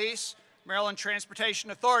State Police, Maryland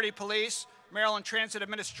Transportation Authority Police, Maryland Transit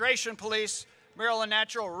Administration Police, Maryland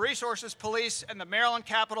Natural Resources Police, and the Maryland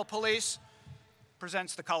Capitol Police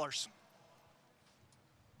presents the colors.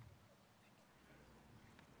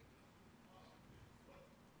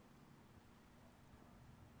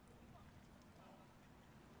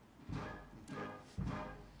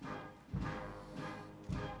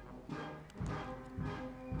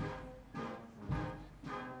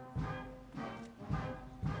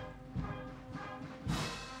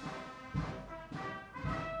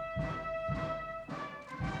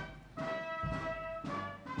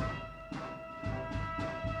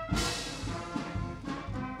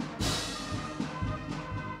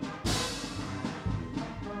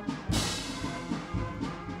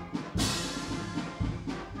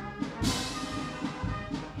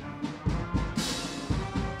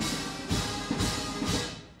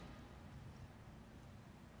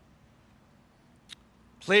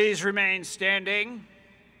 Please remain standing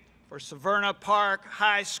for Severna Park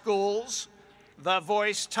High School's The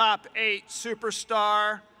Voice Top 8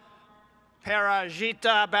 superstar,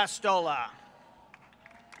 Parajita Bastola.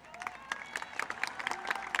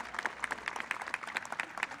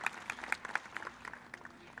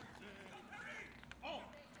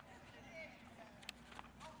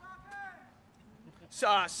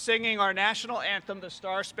 Singing our national anthem, the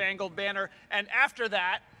Star-Spangled Banner, and after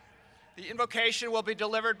that, the invocation will be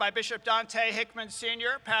delivered by Bishop Dante Hickman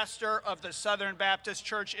Sr., pastor of the Southern Baptist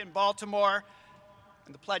Church in Baltimore,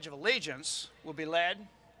 and the Pledge of Allegiance will be led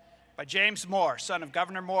by James Moore, son of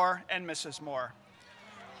Governor Moore and Mrs. Moore.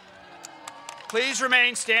 Please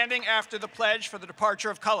remain standing after the pledge for the departure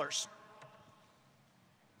of colors.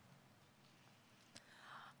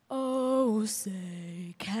 Oh,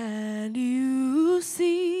 say, can you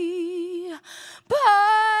see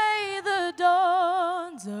by the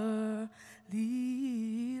dawn's early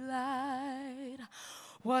light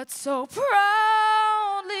what so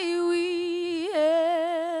proudly we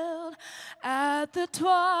hailed at the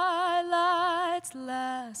twilight's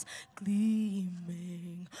last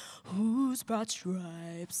gleaming, whose broad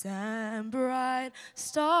stripes and bright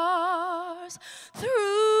stars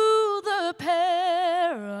through the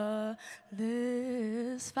perilous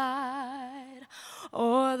fight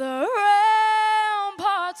o'er the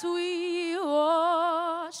ramparts we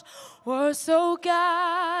watched were so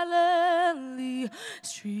gallantly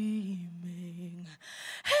streaming,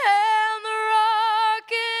 and the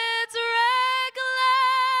rockets' red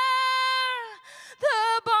glare,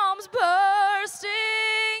 the bombs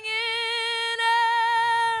bursting in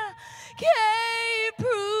air, gave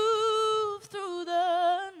proof through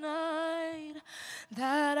the night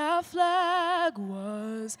that our flag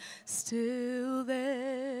was still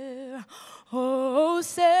there. Oh,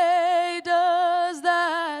 say, does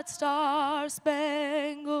that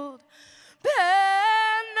star-spangled banner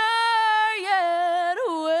yet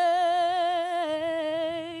wave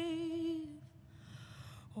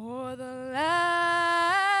o'er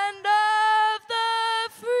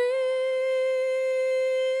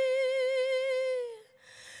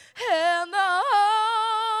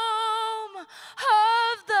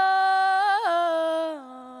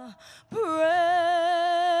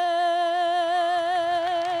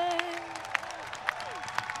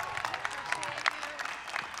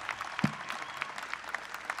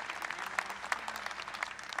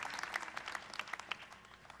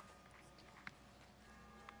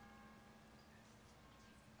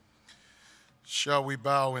Shall we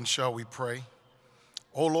bow and shall we pray?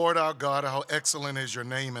 O Lord our God, how excellent is your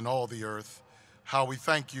name in all the earth. How we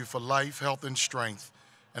thank you for life, health, and strength,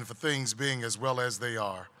 and for things being as well as they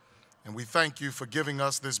are. And we thank you for giving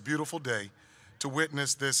us this beautiful day to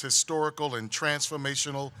witness this historical and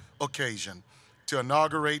transformational occasion, to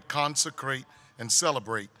inaugurate, consecrate, and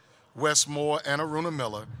celebrate Wes Moore and Aruna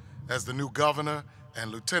Miller as the new governor and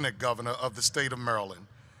lieutenant governor of the state of Maryland.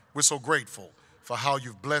 We're so grateful for how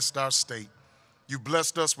you've blessed our state. You've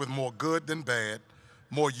blessed us with more good than bad,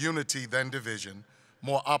 more unity than division,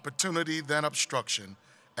 more opportunity than obstruction,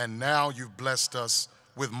 and now you've blessed us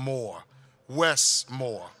with more. Wes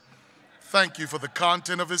Moore. Thank you for the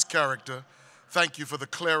content of his character. Thank you for the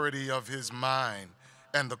clarity of his mind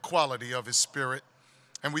and the quality of his spirit.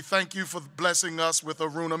 And we thank you for blessing us with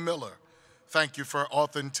Aruna Miller. Thank you for her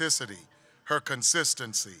authenticity, her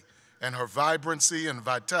consistency, and her vibrancy and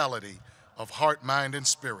vitality of heart, mind, and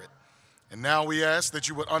spirit. And now we ask that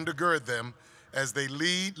you would undergird them as they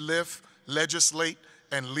lead, lift, legislate,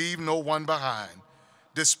 and leave no one behind.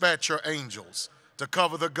 Dispatch your angels to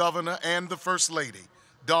cover the governor and the first lady,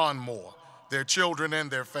 Dawn Moore, their children and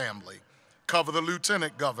their family. Cover the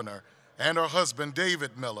lieutenant governor and her husband,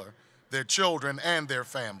 David Miller, their children and their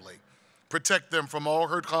family. Protect them from all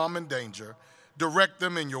hurt, harm, and danger. Direct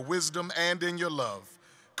them in your wisdom and in your love.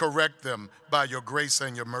 Correct them by your grace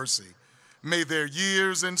and your mercy. May their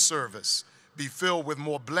years in service be filled with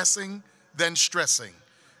more blessing than stressing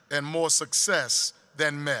and more success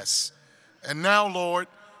than mess. And now, Lord,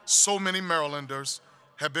 so many Marylanders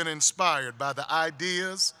have been inspired by the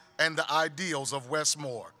ideas and the ideals of Wes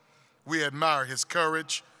Moore. We admire his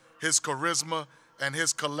courage, his charisma, and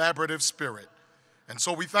his collaborative spirit. And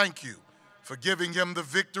so we thank you for giving him the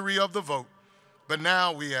victory of the vote. But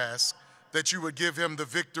now we ask that you would give him the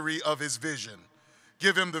victory of his vision.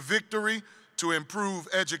 Give him the victory to improve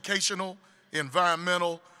educational,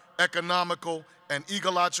 environmental, economical, and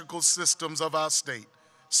ecological systems of our state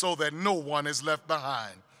so that no one is left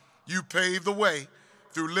behind. You paved the way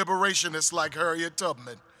through liberationists like Harriet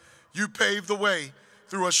Tubman. You paved the way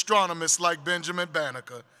through astronomers like Benjamin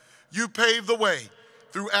Banneker. You paved the way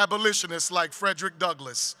through abolitionists like Frederick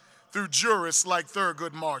Douglass, through jurists like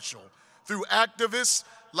Thurgood Marshall, through activists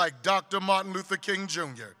like Dr. Martin Luther King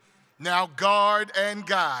Jr. Now guard and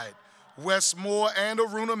guide Wes Moore and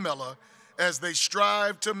Aruna Miller as they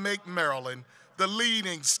strive to make Maryland the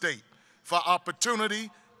leading state for opportunity,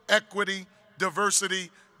 equity, diversity,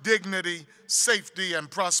 dignity, safety, and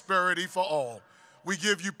prosperity for all. We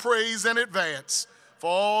give you praise in advance for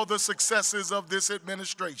all the successes of this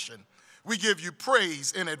administration. We give you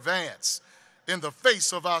praise in advance in the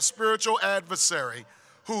face of our spiritual adversary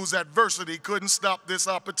whose adversity couldn't stop this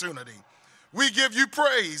opportunity. We give you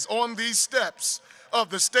praise on these steps of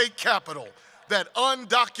the state capitol that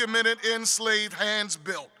undocumented enslaved hands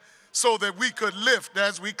built so that we could lift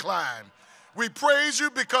as we climb. We praise you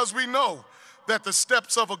because we know that the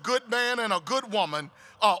steps of a good man and a good woman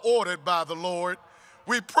are ordered by the Lord.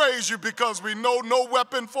 We praise you because we know no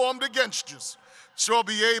weapon formed against us shall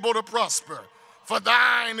be able to prosper. For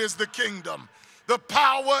thine is the kingdom, the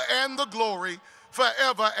power, and the glory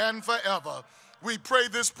forever and forever. We pray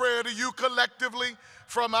this prayer to you collectively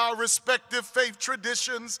from our respective faith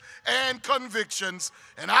traditions and convictions.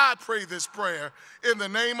 And I pray this prayer in the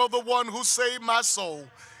name of the one who saved my soul,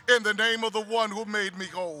 in the name of the one who made me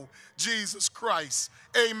whole, Jesus Christ.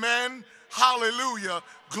 Amen. Hallelujah.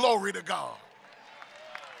 Glory to God.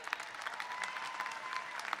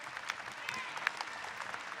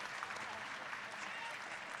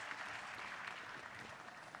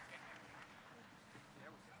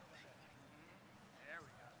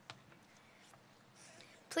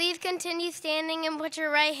 Please continue standing and put your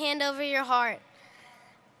right hand over your heart.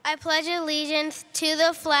 I pledge allegiance to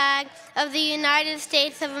the flag of the United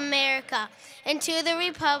States of America and to the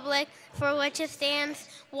republic for which it stands,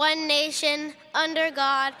 one nation, under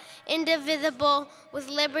God, indivisible, with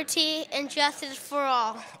liberty and justice for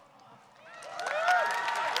all.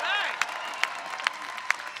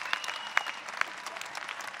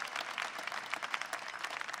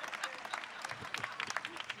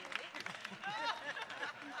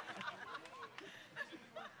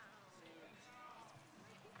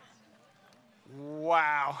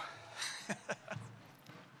 Wow.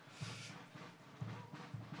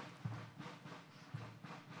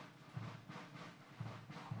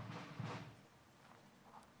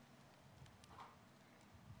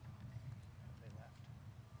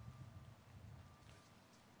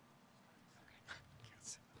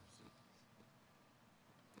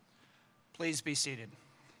 Please be seated.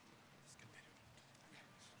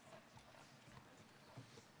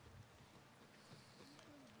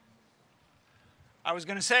 I was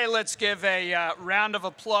going to say let's give a round of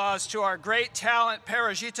applause to our great talent,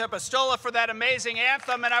 Perajita Bastola, for that amazing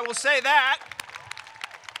anthem, and I will say that.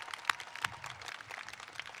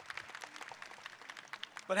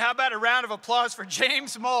 But how about a round of applause for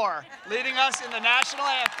James Moore, leading us in the national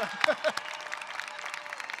anthem.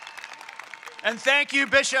 And thank you,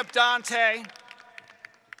 Bishop Dante,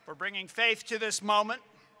 for bringing faith to this moment.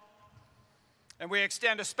 And we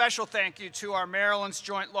extend a special thank you to our Maryland's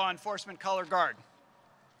Joint Law Enforcement Color Guard.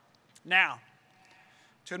 Now,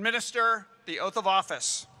 to administer the oath of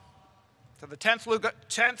office to the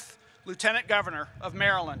 10th Lieutenant Governor of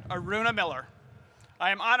Maryland, Aruna Miller, I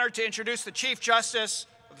am honored to introduce the Chief Justice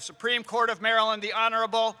of the Supreme Court of Maryland, the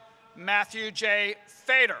Honorable Matthew J.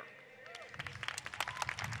 Fader.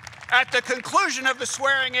 At the conclusion of the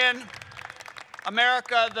swearing-in,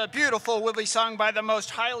 America the Beautiful will be sung by the most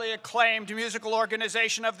highly acclaimed musical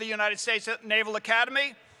organization of the United States Naval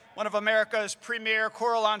Academy, one of America's premier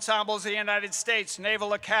choral ensembles, the United States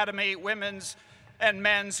Naval Academy Women's and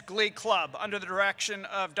Men's Glee Club, under the direction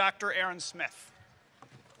of Dr. Aaron Smith.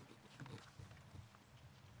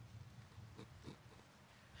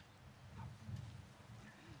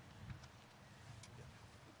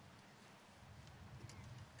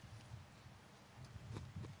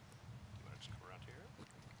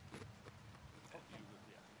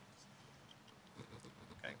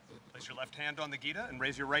 Place your left hand on the Gita and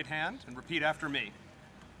raise your right hand and repeat after me.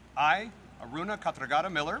 I, Aruna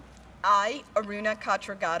Katragata Miller, I, Aruna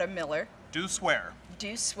Katragata Miller, do swear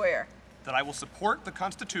that I will support the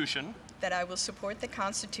Constitution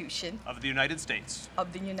of the United States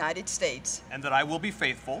and that I will be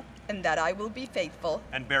faithful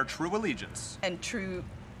and bear true allegiance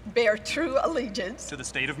to the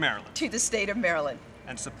state of Maryland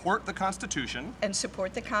and support the Constitution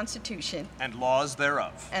and laws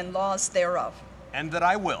thereof, and that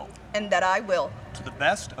I will, to the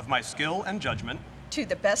best of my skill and judgment,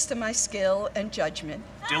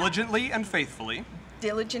 diligently and faithfully,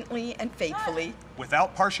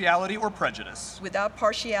 without partiality or prejudice,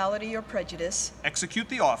 execute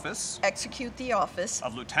the office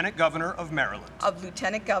of Lieutenant Governor of Maryland,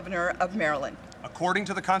 according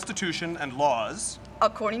to the Constitution and laws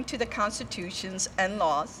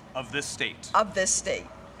of this state,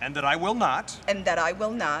 and that I will not,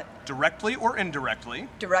 directly or indirectly,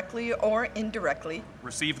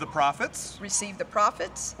 receive the profits,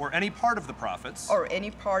 or any part of the profits,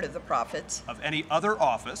 of any other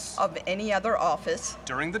office,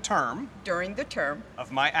 during the term,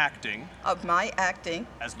 of my acting,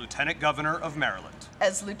 as Lieutenant Governor of Maryland.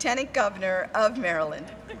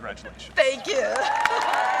 Congratulations. Thank you.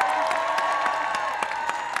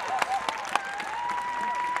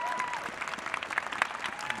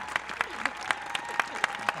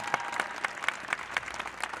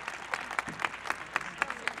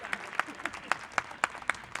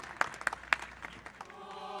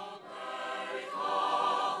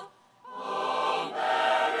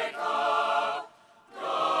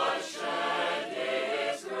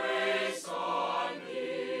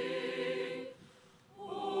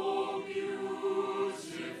 Beautiful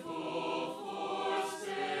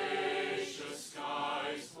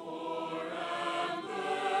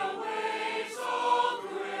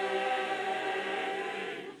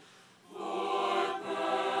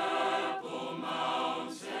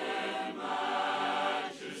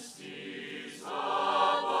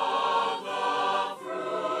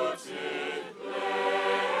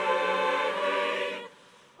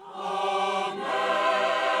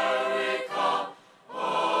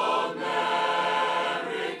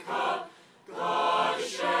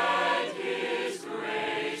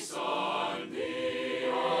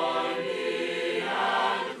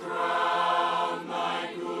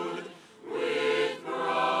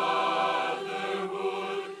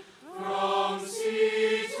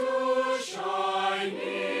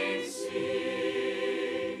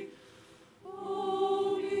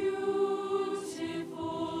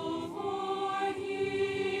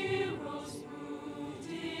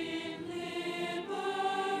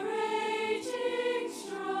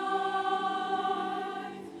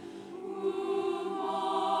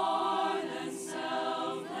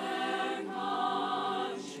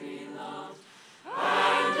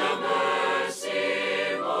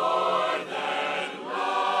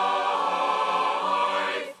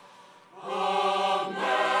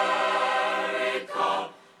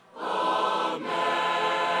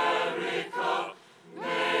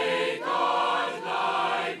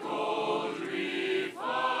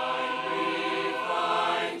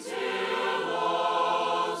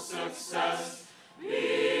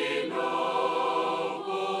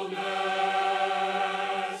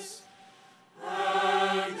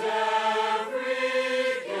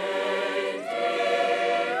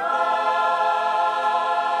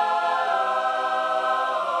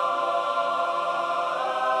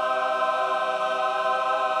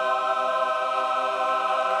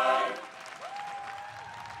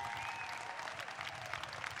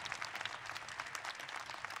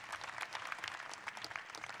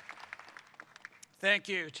Thank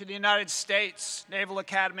you. To the United States Naval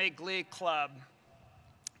Academy Glee Club,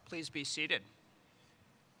 please be seated.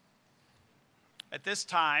 At this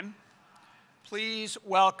time, please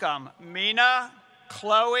welcome Mina,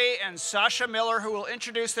 Chloe, and Sasha Miller, who will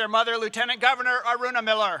introduce their mother, Lieutenant Governor Aruna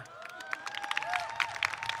Miller.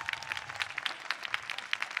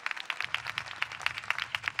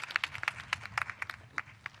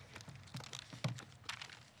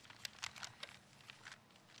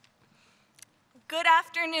 Good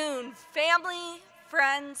afternoon, family,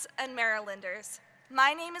 friends, and Marylanders.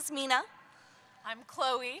 My name is Mina. I'm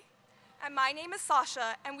Chloe. And my name is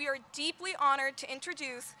Sasha, and we are deeply honored to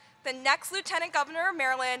introduce the next Lieutenant Governor of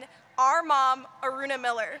Maryland, our mom, Aruna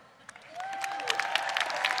Miller.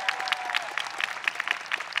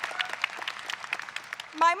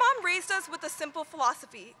 My mom raised us with a simple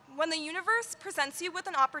philosophy. When the universe presents you with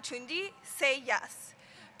an opportunity, say yes.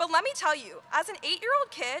 But let me tell you, as an 8-year-old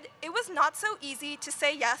kid, it was not so easy to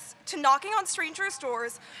say yes to knocking on strangers'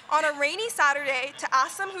 doors on a rainy Saturday to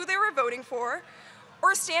ask them who they were voting for,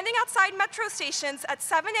 or standing outside metro stations at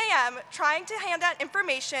 7 a.m. trying to hand out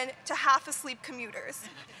information to half-asleep commuters.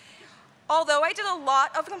 Although I did a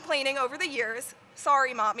lot of complaining over the years,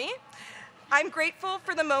 sorry, Mommy, I'm grateful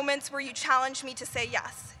for the moments where you challenged me to say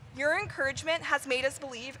yes. Your encouragement has made us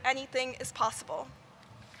believe anything is possible.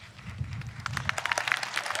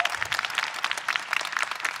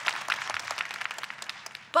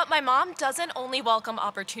 But my mom doesn't only welcome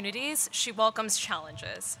opportunities, she welcomes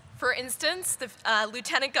challenges. For instance, the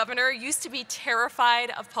Lieutenant Governor used to be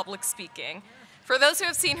terrified of public speaking. For those who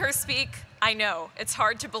have seen her speak, I know, it's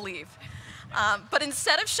hard to believe. But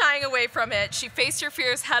instead of shying away from it, she faced her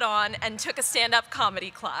fears head on and took a stand-up comedy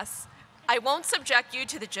class. I won't subject you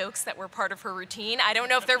to the jokes that were part of her routine. I don't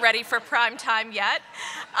know if they're ready for prime time yet,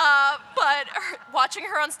 but watching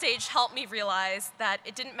her on stage helped me realize that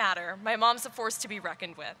it didn't matter. My mom's a force to be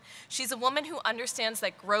reckoned with. She's a woman who understands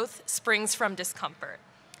that growth springs from discomfort.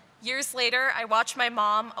 Years later, I watched my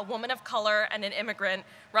mom, a woman of color and an immigrant,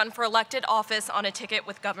 run for elected office on a ticket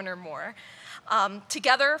with Governor Moore.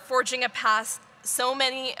 Together, forging a path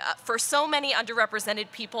for so many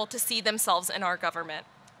underrepresented people to see themselves in our government.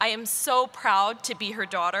 I am so proud to be her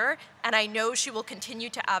daughter, and I know she will continue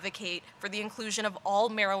to advocate for the inclusion of all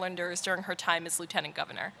Marylanders during her time as Lieutenant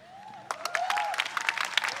Governor.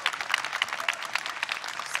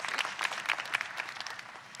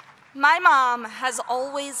 My mom has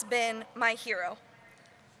always been my hero.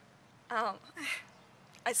 I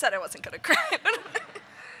said I wasn't gonna cry.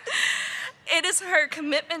 It is her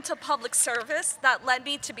commitment to public service that led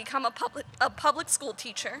me to become a public school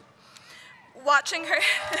teacher. Watching her,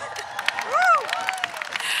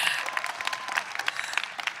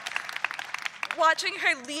 watching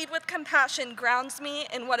her lead with compassion grounds me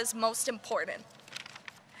in what is most important.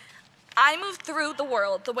 I move through the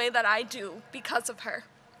world the way that I do because of her.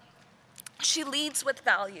 She leads with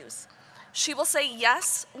values. She will say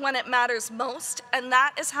yes when it matters most, and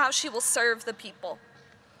that is how she will serve the people.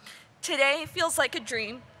 Today feels like a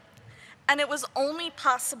dream, and it was only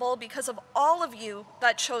possible because of all of you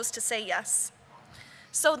that chose to say yes.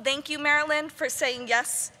 So thank you, Maryland, for saying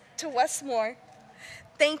yes to Wes Moore.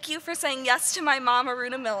 Thank you for saying yes to my mom,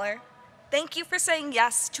 Aruna Miller. Thank you for saying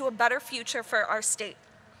yes to a better future for our state.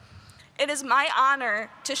 It is my honor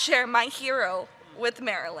to share my hero with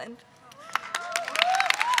Maryland.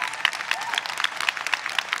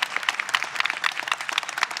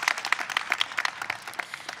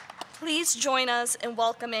 Please join us in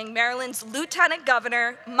welcoming Maryland's Lieutenant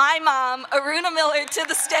Governor, my mom, Aruna Miller, to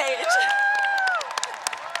the stage.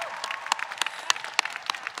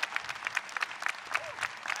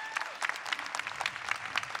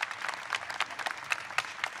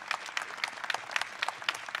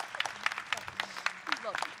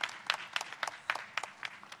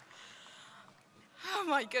 Oh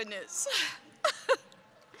my goodness.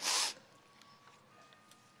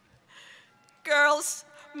 Girls,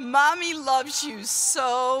 Mommy loves you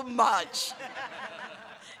so much.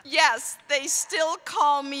 Yes, they still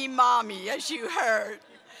call me Mommy, as you heard.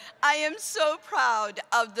 I am so proud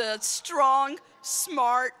of the strong,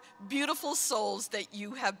 smart, beautiful souls that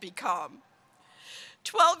you have become.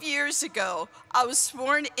 12 years ago, I was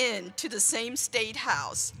sworn in to the same state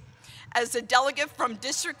house as a delegate from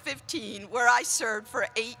District 15, where I served for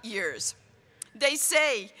 8 years. They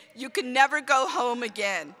say you can never go home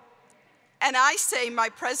again. And I say my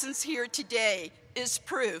presence here today is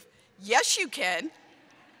proof. Yes, you can.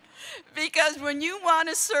 Because when you want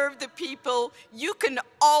to serve the people, you can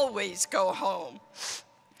always go home.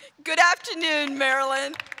 Good afternoon,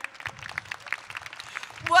 Maryland.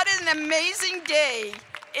 What an amazing day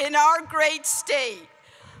in our great state.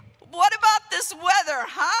 What about this weather,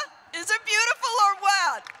 huh? Is it beautiful or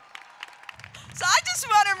what? So I just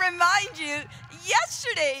want to remind you,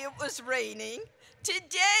 yesterday it was raining.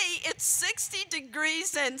 Today it's 60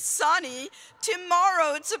 degrees and sunny.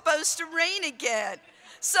 Tomorrow it's supposed to rain again.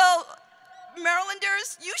 So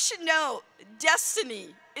Marylanders, you should know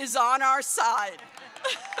destiny is on our side.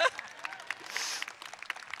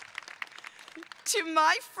 To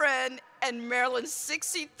my friend and Maryland's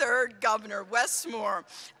 63rd Governor, Wes Moore,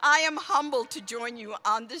 I am humbled to join you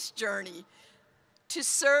on this journey to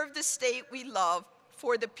serve the state we love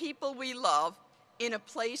for the people we love in a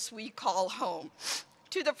place we call home.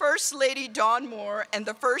 To the First Lady, Dawn Moore, and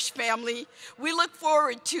the First Family, we look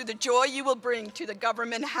forward to the joy you will bring to the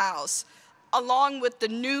government house, along with the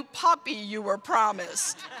new puppy you were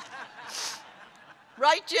promised.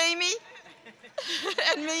 Right, Jamie?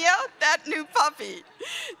 And Mia, that new puppy.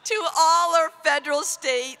 To all our federal,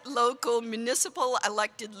 state, local, municipal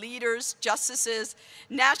elected leaders, justices,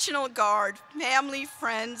 National Guard, family,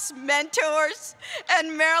 friends, mentors,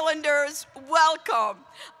 and Marylanders, welcome.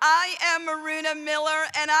 I am Maruna Miller,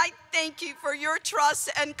 and I thank you for your trust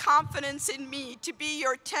and confidence in me to be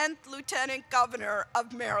your 10th Lieutenant Governor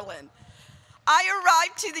of Maryland. I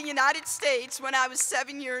arrived to the United States when I was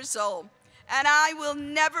 7 years old. And I will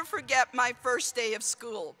never forget my first day of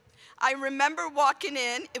school. I remember walking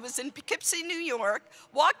in, it was in Poughkeepsie, New York,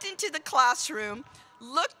 walked into the classroom,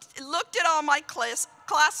 looked at all my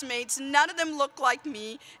classmates, none of them looked like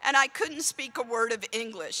me, and I couldn't speak a word of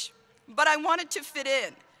English. But I wanted to fit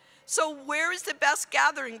in. So where is the best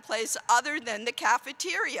gathering place other than the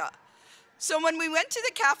cafeteria? So when we went to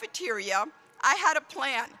the cafeteria, I had a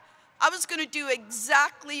plan. I was going to do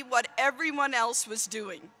exactly what everyone else was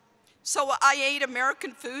doing. So I ate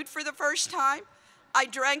American food for the first time. I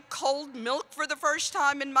drank cold milk for the first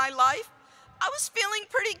time in my life. I was feeling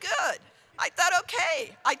pretty good. I thought,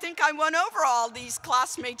 okay, I think I won over all these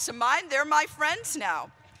classmates of mine. They're my friends now.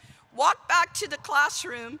 Walked back to the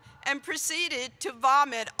classroom and proceeded to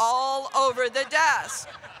vomit all over the desk.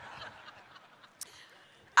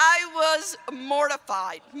 I was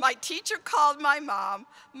mortified. My teacher called my mom.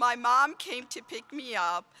 My mom came to pick me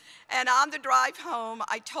up. And on the drive home,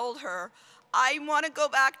 I told her, I want to go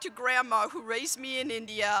back to Grandma who raised me in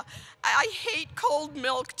India. I hate cold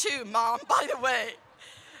milk too, Mom, by the way.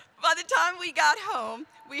 By the time we got home,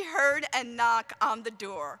 we heard a knock on the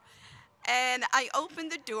door. And I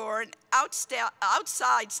opened the door, and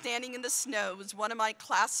outside, standing in the snow, was one of my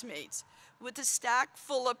classmates with a stack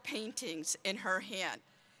full of paintings in her hand.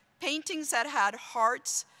 Paintings that had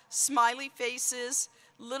hearts, smiley faces,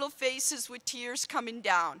 little faces with tears coming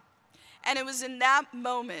down. And it was in that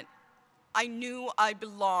moment I knew I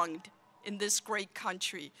belonged in this great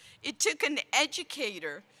country. It took an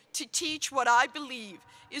educator to teach what I believe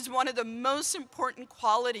is one of the most important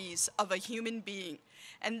qualities of a human being,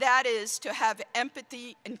 and that is to have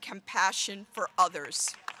empathy and compassion for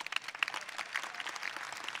others.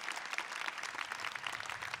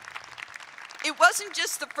 It wasn't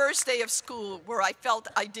just the first day of school where I felt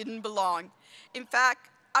I didn't belong. In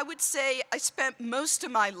fact, I would say I spent most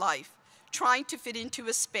of my life trying to fit into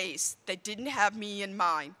a space that didn't have me in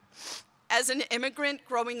mind. As an immigrant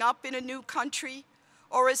growing up in a new country,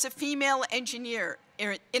 or as a female engineer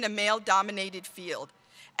in a male-dominated field,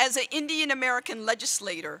 as an Indian American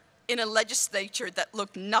legislator in a legislature that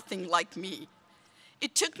looked nothing like me.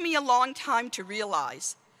 It took me a long time to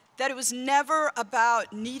realize that it was never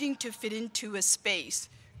about needing to fit into a space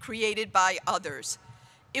created by others.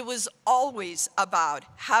 It was always about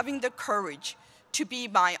having the courage to be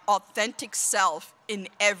my authentic self in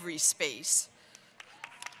every space.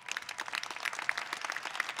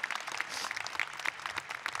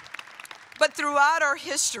 But throughout our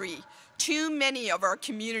history, too many of our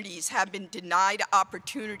communities have been denied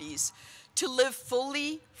opportunities to live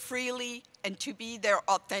fully, freely, and to be their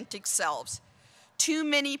authentic selves. Too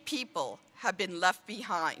many people have been left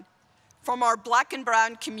behind. From our Black and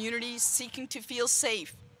brown communities seeking to feel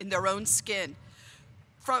safe in their own skin,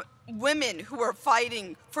 from women who are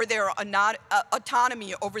fighting for their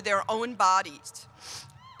autonomy over their own bodies,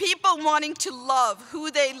 people wanting to love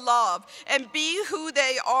who they love and be who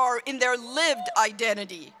they are in their lived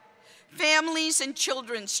identity, families and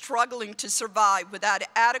children struggling to survive without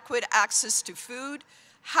adequate access to food,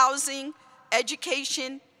 housing,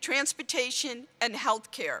 education, transportation, and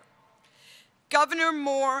health care. Governor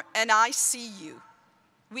Moore and I see you.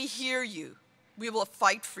 We hear you. We will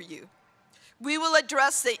fight for you. We will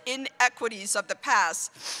address the inequities of the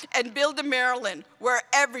past and build a Maryland where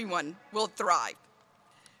everyone will thrive.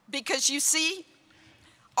 Because you see,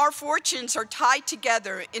 our fortunes are tied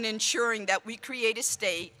together in ensuring that we create a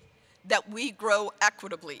state that we grow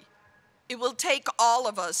equitably, It will take all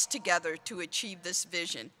of us together to achieve this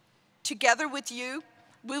vision. Together with you,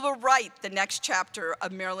 we will write the next chapter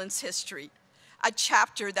of Maryland's history, a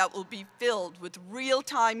chapter that will be filled with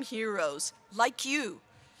real-time heroes like you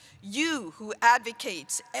who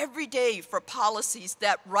advocates every day for policies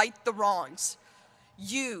that right the wrongs,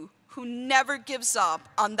 you who never gives up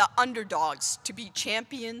on the underdogs to be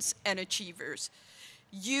champions and achievers,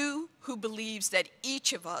 you who believes that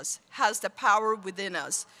each of us has the power within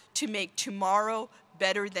us to make tomorrow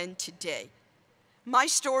better than today. My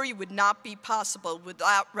story would not be possible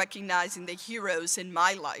without recognizing the heroes in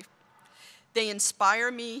my life. They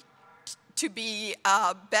inspire me to be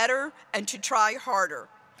better and to try harder.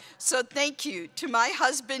 So thank you to my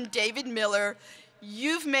husband, David Miller.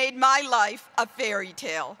 You've made my life a fairy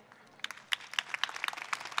tale.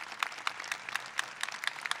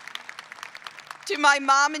 To my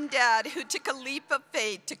mom and dad who took a leap of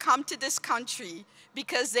faith to come to this country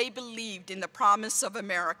because they believed in the promise of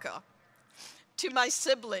America. To my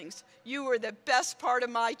siblings, you were the best part of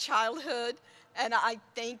my childhood, and I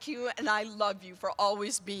thank you and I love you for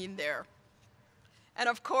always being there. And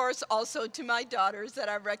of course, also to my daughters that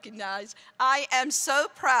I recognize, I am so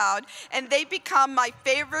proud, and they become my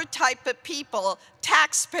favorite type of people,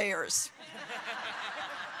 taxpayers.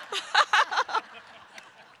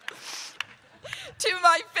 To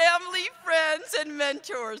my family, friends, and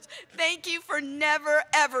mentors, thank you for never,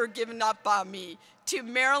 ever giving up on me. To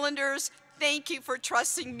Marylanders, thank you for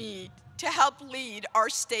trusting me to help lead our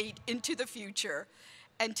state into the future.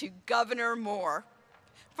 And to Governor Moore,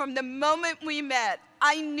 from the moment we met,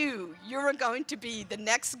 I knew you were going to be the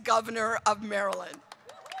next governor of Maryland.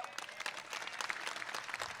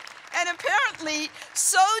 And apparently,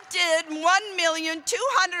 so did 1,293,944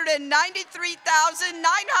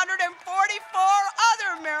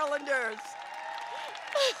 other Marylanders.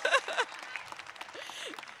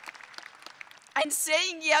 And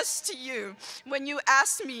saying yes to you when you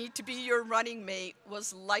asked me to be your running mate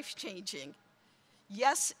was life-changing.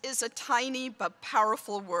 Yes is a tiny but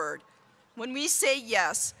powerful word. When we say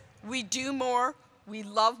yes, we do more, we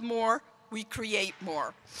love more, we create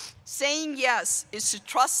more. Saying yes is to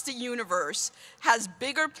trust the universe has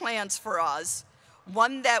bigger plans for us,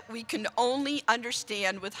 one that we can only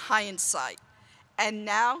understand with hindsight. And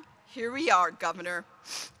now, here we are, Governor.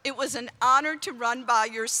 It was an honor to run by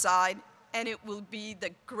your side, and it will be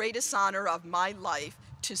the greatest honor of my life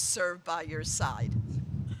to serve by your side.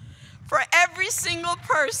 For every single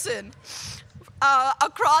person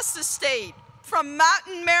across the state, from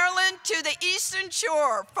Mountain, Maryland to the Eastern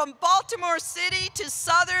Shore, from Baltimore City to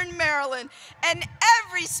Southern Maryland, and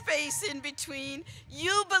every space in between,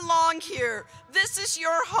 you belong here. This is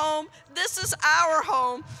your home. This is our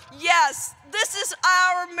home. Yes, this is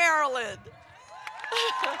our Maryland.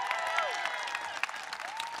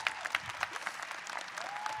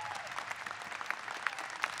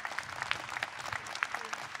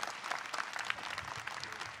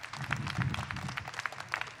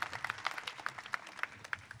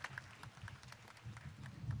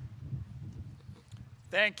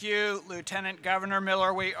 Thank you, Lieutenant Governor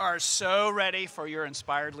Miller. We are so ready for your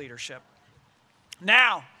inspired leadership.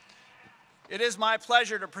 Now, it is my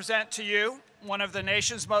pleasure to present to you one of the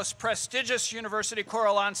nation's most prestigious university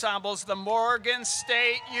choral ensembles, the Morgan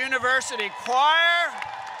State University Choir,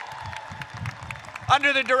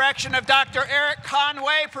 under the direction of Dr. Eric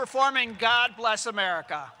Conway, performing God Bless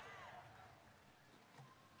America.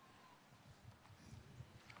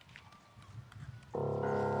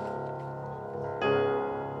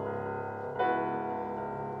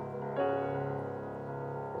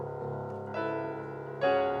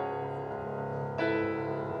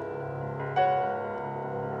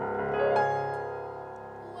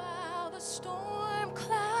 Storm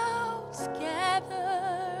clouds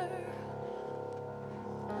gather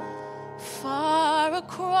far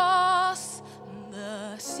across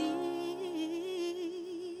the sea.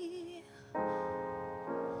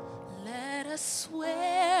 Let us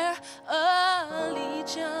swear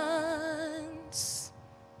allegiance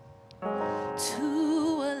to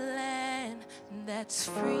a land that's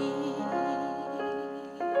free.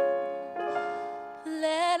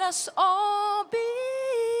 Let us all be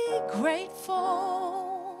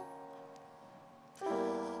grateful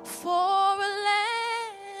for a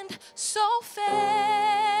land so fair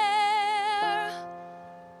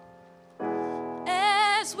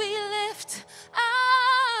as we lift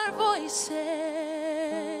our voices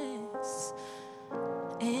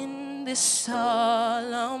in this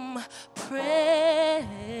solemn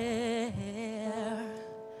prayer.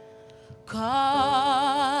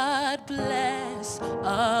 God bless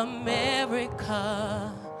America,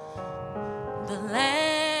 the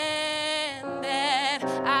land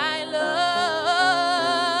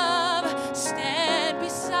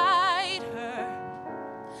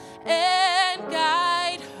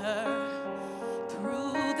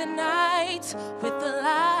night with the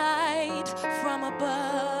light from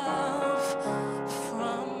above,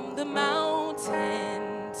 from the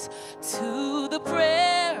mountains to the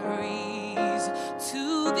prairies,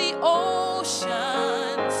 to the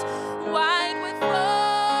oceans, wide with foam.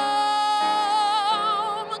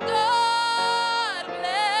 God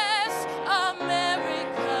bless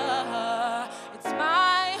America. It's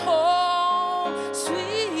my home,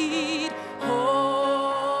 sweet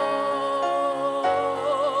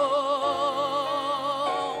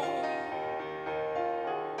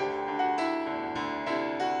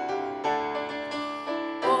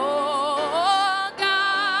Oh,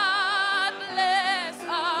 God bless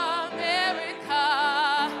America.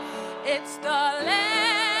 It's the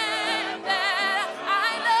land that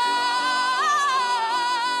I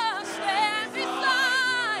love. Stand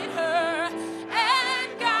beside her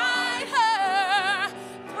and guide her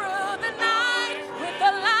through the night with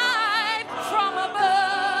the light from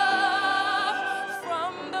above,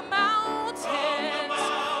 from the mountains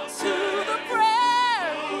to the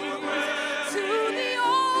prairies, to the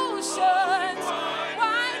oceans,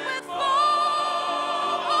 wide with foam.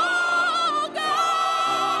 Oh,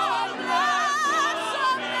 God bless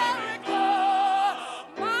America,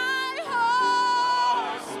 my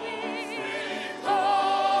home, sweet home.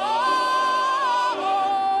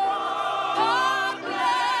 God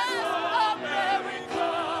bless America,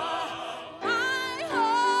 my home,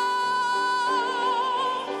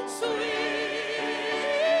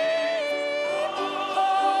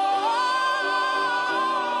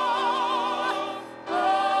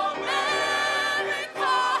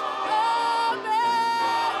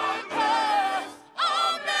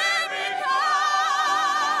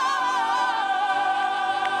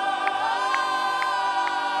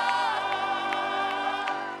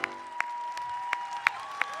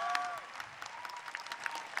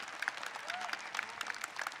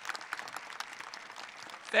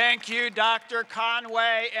 Thank you, Dr.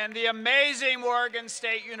 Conway and the amazing Morgan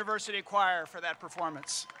State University Choir for that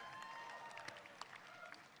performance.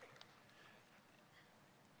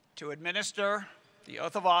 To administer the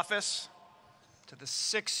oath of office to the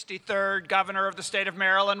 63rd Governor of the State of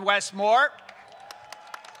Maryland, Wes Moore,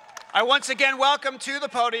 I once again welcome to the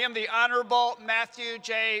podium the Honorable Matthew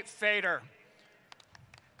J. Fader.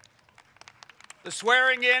 The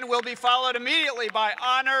swearing in will be followed immediately by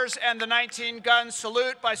honors and the 19-gun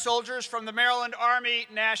salute by soldiers from the Maryland Army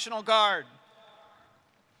National Guard.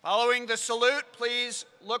 Following the salute, please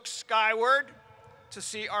look skyward to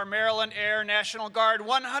see our Maryland Air National Guard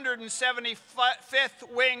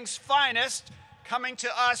 175th Wing's finest coming to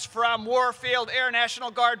us from Warfield Air National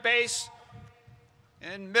Guard Base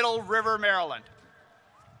in Middle River, Maryland.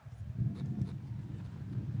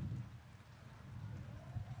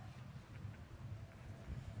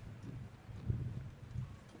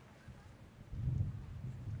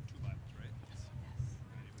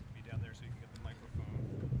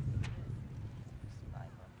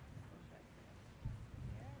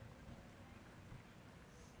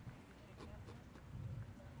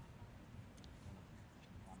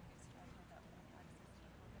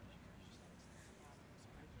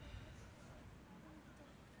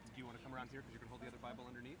 Around here because you can hold the other Bible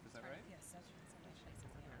underneath. Is that right? Yes, that's right. Okay,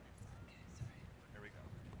 sorry. There we go.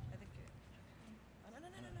 I think good. Oh, no.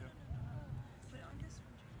 Put it on this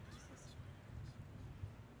one. Let's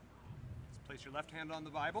place your left hand on the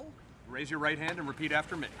Bible, raise your right hand, and repeat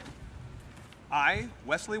after me. I,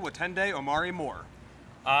 Wesley Watende Omari Moore.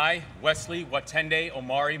 I, Wesley Watende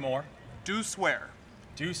Omari Moore, Do swear.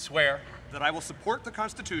 That I will support the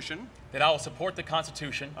Constitution. That I will support the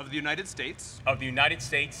Constitution of the United States. And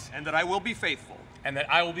that I will be faithful.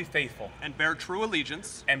 And bear true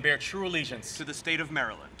allegiance. To the state of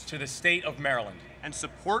Maryland. And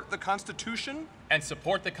support the Constitution.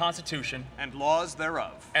 And laws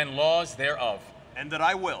thereof. And that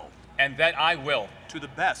I will. To the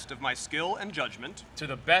best of my skill and judgment.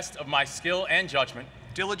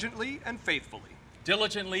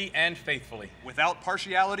 Diligently and faithfully. Without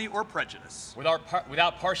partiality or prejudice.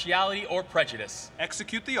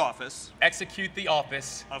 Execute the office.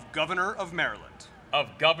 Of Governor of Maryland.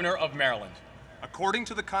 According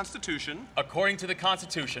to the Constitution.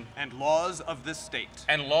 And laws of this state.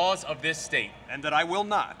 And that I will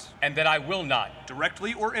not.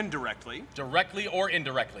 Directly or indirectly.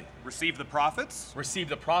 Receive the prophets.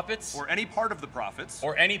 Or any part of the prophets.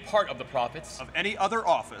 Of any other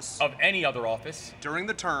office. During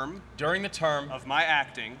the term. Of my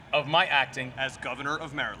acting. As Governor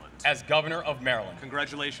of Maryland.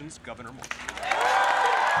 Congratulations, Governor Moore.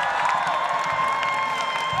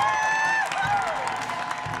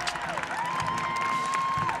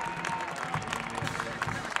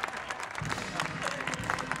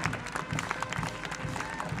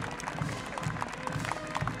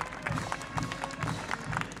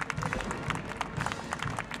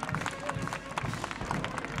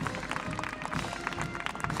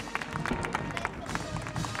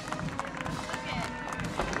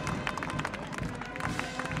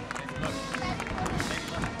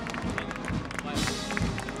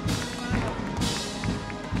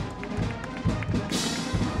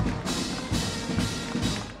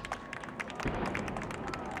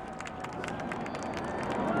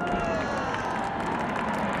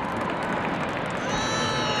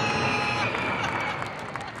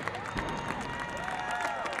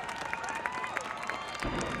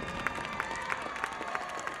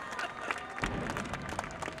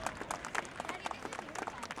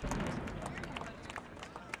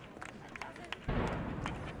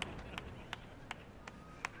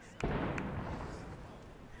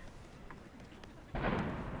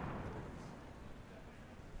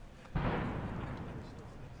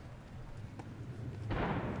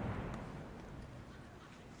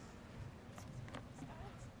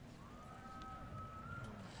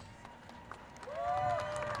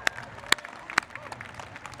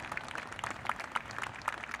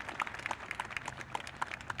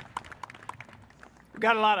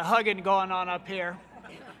 got a lot of hugging going on up here.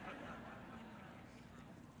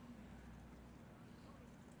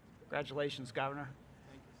 Congratulations, Governor.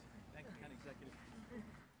 Thank you, County Executive.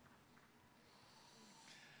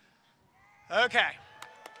 Okay.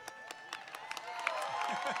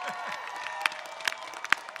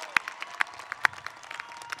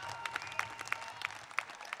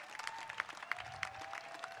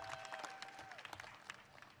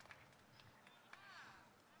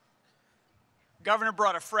 Governor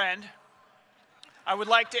brought a friend. I would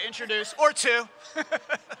like to introduce, or two.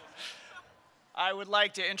 I would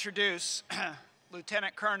like to introduce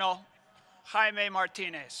Lieutenant Colonel Jaime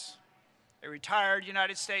Martinez, a retired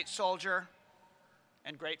United States soldier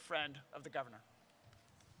and great friend of the governor.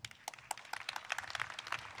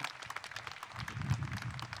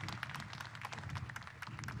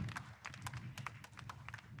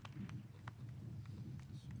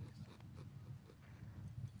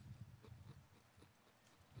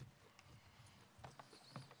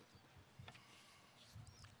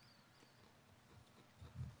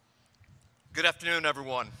 Good afternoon,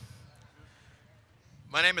 everyone.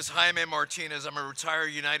 My name is Jaime Martinez. I'm a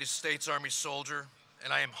retired United States Army soldier,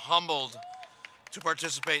 and I am humbled to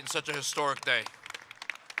participate in such a historic day.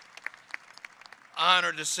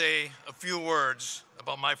 Honored to say a few words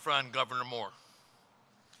about my friend, Governor Moore.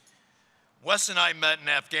 Wes and I met in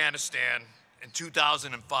Afghanistan in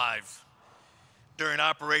 2005 during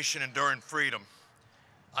Operation Enduring Freedom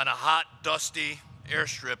on a hot, dusty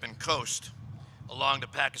airstrip and coast along the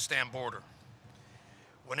Pakistan border,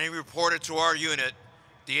 when he reported to our unit,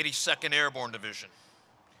 the 82nd Airborne Division,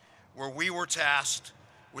 where we were tasked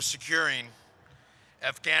with securing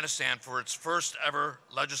Afghanistan for its first ever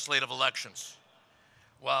legislative elections,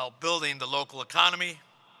 while building the local economy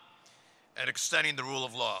and extending the rule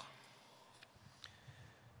of law.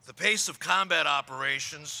 The pace of combat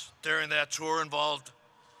operations during that tour involved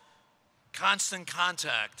constant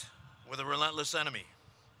contact with a relentless enemy.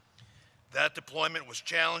 That deployment was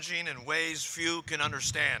challenging in ways few can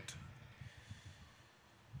understand,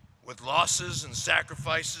 with losses and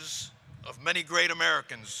sacrifices of many great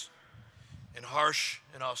Americans in harsh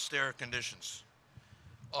and austere conditions,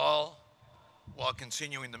 all while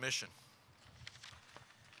continuing the mission.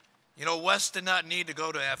 You know, Wes did not need to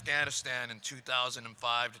go to Afghanistan in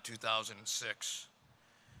 2005 to 2006.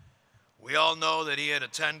 We all know that he had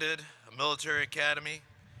attended a military academy.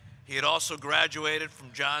 He had also graduated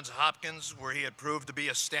from Johns Hopkins, where he had proved to be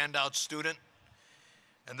a standout student,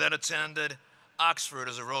 and then attended Oxford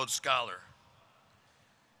as a Rhodes Scholar.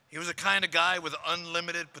 He was the kind of guy with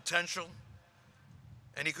unlimited potential,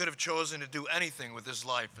 and he could have chosen to do anything with his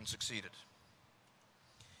life and succeeded.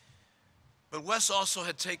 But Wes also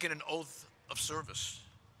had taken an oath of service,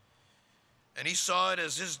 and he saw it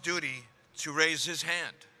as his duty to raise his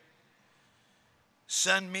hand.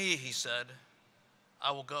 "Send me," he said,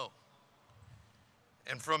 "I will go."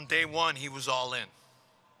 And from day one, he was all in.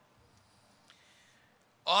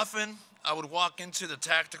 Often, I would walk into the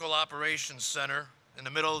Tactical Operations Center in the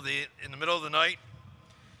middle of the night,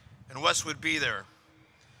 and Wes would be there,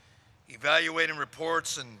 evaluating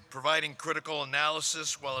reports and providing critical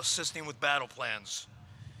analysis while assisting with battle plans.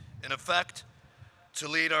 In effect, to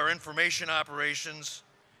lead our information operations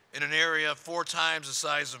in an area 4 times the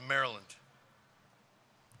size of Maryland.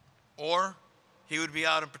 Or he would be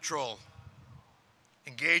out on patrol,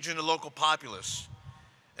 engaging the local populace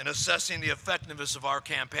and assessing the effectiveness of our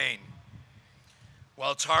campaign,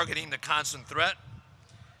 while targeting the constant threat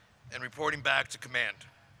and reporting back to command.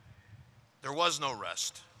 There was no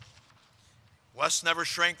rest. Wes never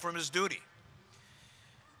shrank from his duty,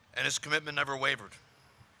 and his commitment never wavered.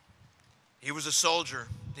 He was a soldier,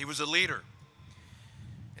 he was a leader,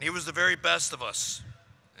 and he was the very best of us,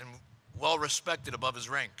 and well respected above his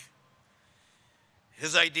rank.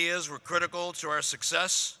 His ideas were critical to our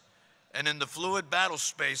success, and in the fluid battle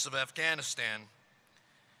space of Afghanistan,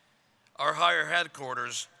 our higher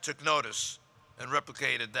headquarters took notice and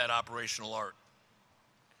replicated that operational art.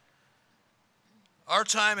 Our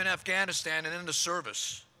time in Afghanistan and in the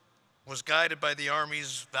service was guided by the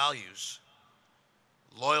Army's values: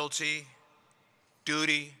 loyalty,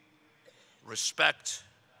 duty, respect,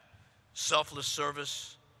 selfless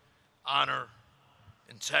service, honor,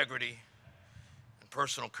 integrity, and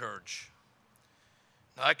personal courage.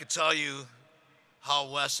 Now, I could tell you how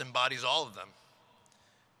Wes embodies all of them,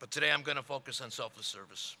 but today I'm going to focus on selfless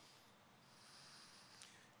service.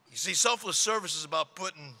 You see, selfless service is about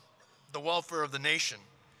putting the welfare of the nation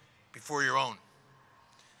before your own.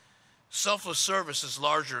 Selfless service is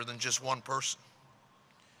larger than just one person,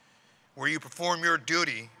 where you perform your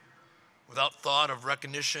duty without thought of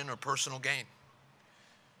recognition or personal gain.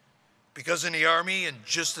 Because in the Army, and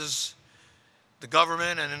just as the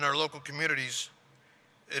government and in our local communities,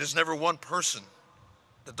 it is never one person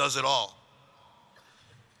that does it all.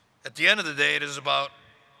 At the end of the day, it is about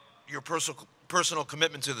your personal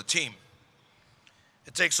commitment to the team.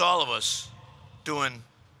 It takes all of us doing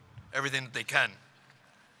everything that they can.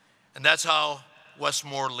 And that's how Wes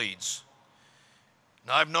Moore leads.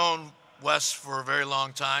 Now, I've known Wes for a very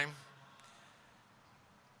long time,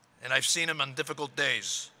 and I've seen him on difficult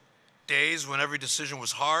days, days when every decision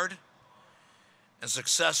was hard and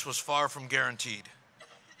success was far from guaranteed.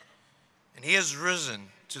 And he has risen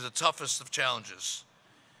to the toughest of challenges,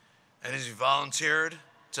 and he's volunteered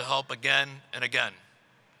to help again and again.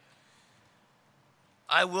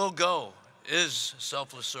 I will go is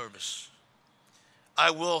selfless service.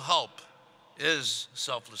 I will help is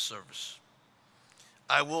selfless service.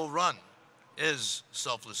 I will run is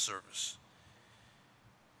selfless service.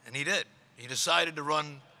 And he did. He decided to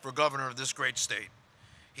run for governor of this great state.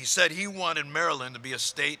 He said he wanted Maryland to be a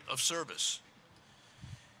state of service.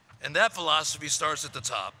 And that philosophy starts at the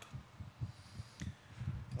top.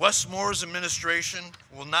 Wes Moore's administration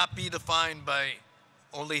will not be defined by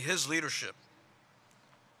only his leadership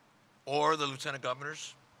or the lieutenant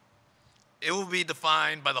governors. It will be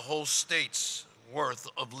defined by the whole state's worth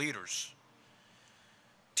of leaders.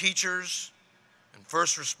 Teachers and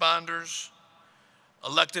first responders,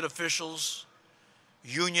 elected officials,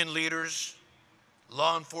 union leaders,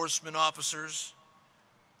 law enforcement officers,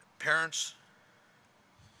 parents.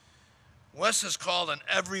 Wes has called on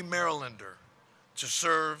every Marylander to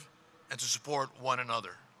serve and to support one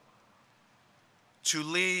another, to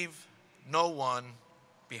leave no one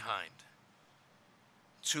behind,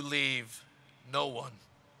 to leave no one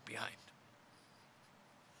behind.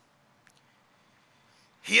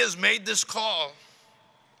 He has made this call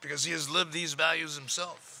because he has lived these values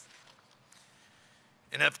himself.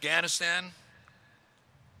 In Afghanistan,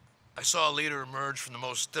 I saw a leader emerge from the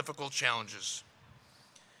most difficult challenges.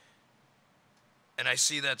 And I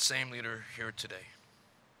see that same leader here today.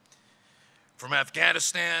 From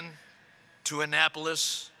Afghanistan to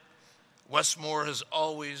Annapolis, Wes Moore has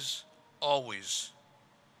always, always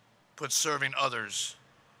put serving others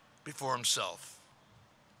before himself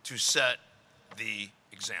to set the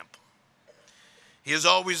example. He has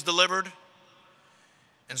always delivered,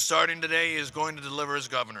 and starting today, he is going to deliver as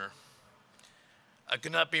governor. I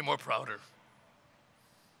could not be more prouder.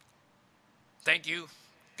 Thank you.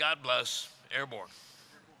 God bless. Airborne.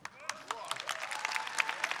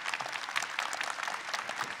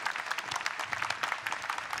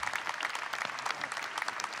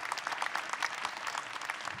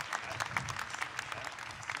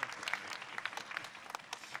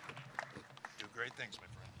 Do great things, my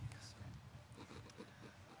friend.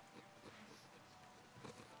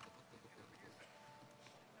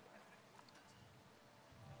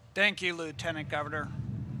 Thank you, Lieutenant Governor.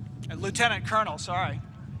 Lieutenant Colonel, sorry.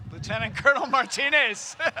 Lieutenant Colonel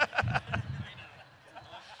Martinez.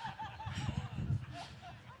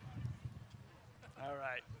 All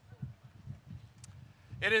right.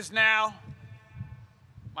 It is now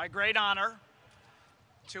my great honor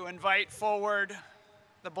to invite forward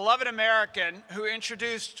the beloved American who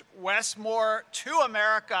introduced Wes Moore to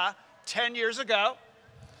America 10 years ago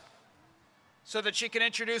so that she can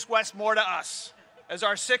introduce Wes Moore to us as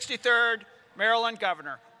our 63rd Maryland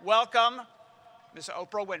governor. Welcome, Ms.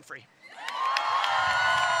 Oprah Winfrey.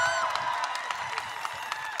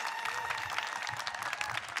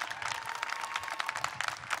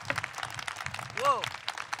 Whoa.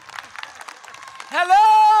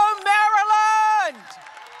 Hello, Maryland!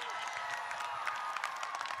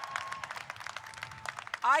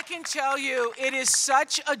 I can tell you it is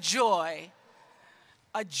such a joy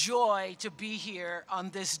to be here on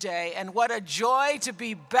this day, and what a joy to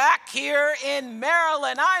be back here in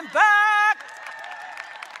Maryland. I'm back!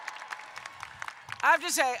 I have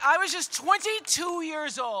to say, I was just 22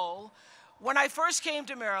 years old when I first came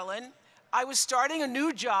to Maryland. I was starting a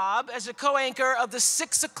new job as a co-anchor of the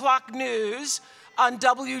 6 o'clock news on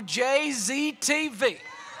WJZ-TV.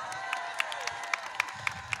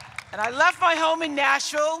 And I left my home in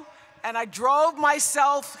Nashville, and I drove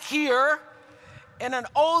myself here in an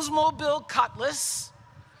Oldsmobile Cutlass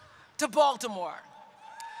to Baltimore.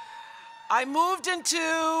 I moved into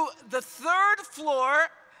the 3rd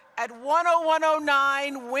floor at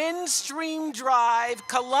 10109 Windstream Drive,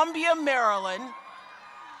 Columbia, Maryland,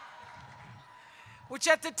 which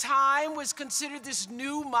at the time was considered this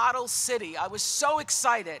new model city. I was so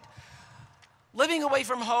excited, living away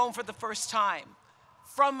from home for the first time,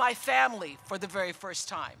 from my family for the very first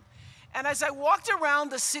time. And as I walked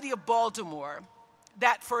around the city of Baltimore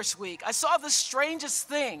that first week, I saw the strangest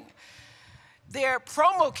thing. their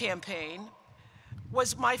promo campaign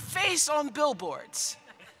was my face on billboards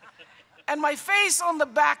and my face on the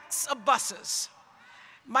backs of buses.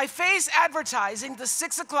 My face advertising the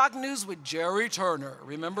 6 o'clock news with Jerry Turner.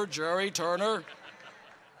 Remember Jerry Turner?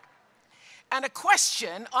 And a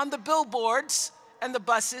question on the billboards and the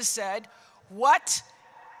buses said, "What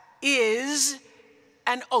is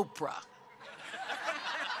an Oprah?"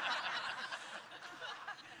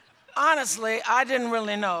 Honestly, I didn't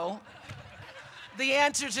really know the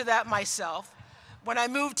answer to that myself. When I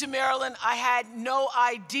moved to Maryland, I had no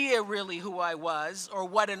idea really who I was or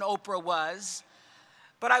what an Oprah was.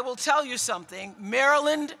 But I will tell you something,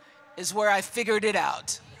 Maryland is where I figured it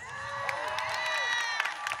out.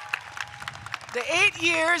 The 8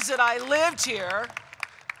 years that I lived here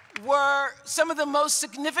were some of the most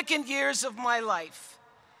significant years of my life.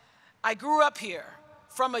 I grew up here.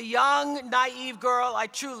 From a young, naive girl, I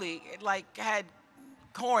truly had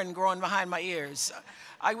corn growing behind my ears.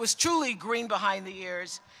 I was truly green behind the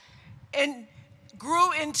ears, and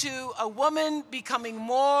grew into a woman becoming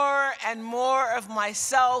more and more of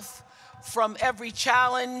myself from every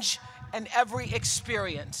challenge and every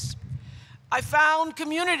experience. I found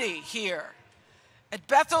community here at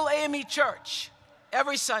Bethel AME Church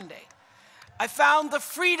every Sunday. I found the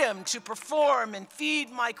freedom to perform and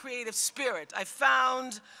feed my creative spirit. I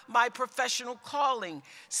found my professional calling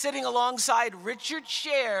sitting alongside Richard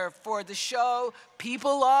Scher for the show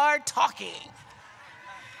People Are Talking.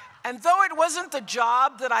 And though it wasn't the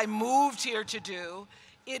job that I moved here to do,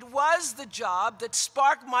 it was the job that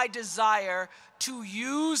sparked my desire to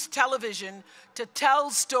use television to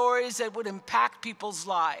tell stories that would impact people's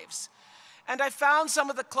lives. And I found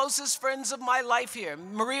some of the closest friends of my life here,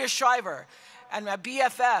 Maria Shriver and my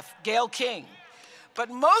BFF, Gail King. But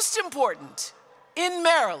most important, in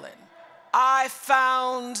Maryland, I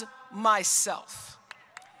found myself.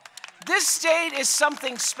 This state is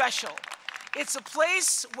something special. It's a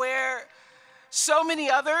place where so many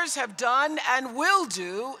others have done and will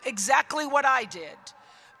do exactly what I did.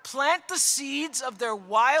 Plant the seeds of their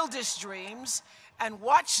wildest dreams and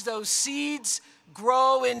watch those seeds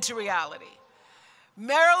grow into reality.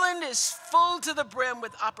 Maryland is full to the brim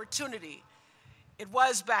with opportunity. It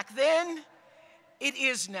was back then, it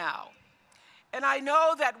is now. And I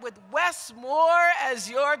know that with Wes Moore as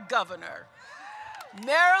your governor,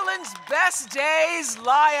 Maryland's best days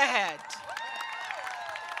lie ahead.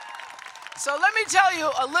 So let me tell you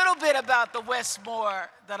a little bit about the Wes Moore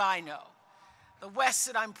that I know, the Wes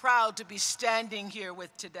that I'm proud to be standing here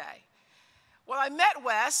with today. Well, I met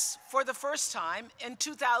Wes for the first time in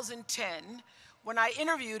 2010 when I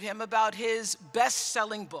interviewed him about his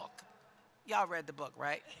best-selling book. Y'all read the book,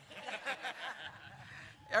 right?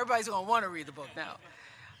 Everybody's gonna want to read the book now.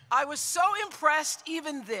 I was so impressed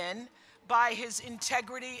even then by his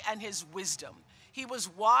integrity and his wisdom. He was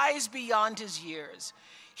wise beyond his years.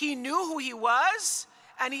 He knew who he was,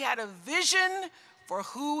 and he had a vision for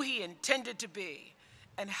who he intended to be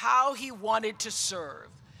and how he wanted to serve.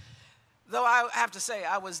 Though I have to say,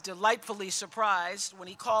 I was delightfully surprised when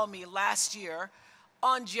he called me last year,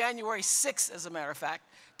 on January 6th, as a matter of fact,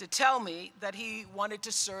 to tell me that he wanted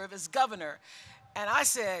to serve as governor. And I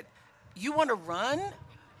said, "You want to run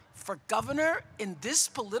for governor in this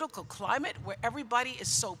political climate where everybody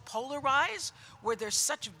is so polarized, where there's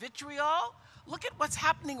such vitriol? Look at what's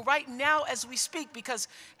happening right now as we speak," because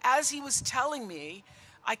as he was telling me,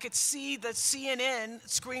 I could see the CNN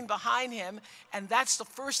screen behind him, and that's the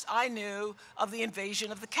first I knew of the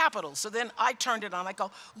invasion of the Capitol. So then I turned it on, I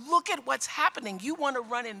go, "Look at what's happening. You want to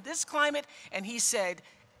run in this climate?" And he said,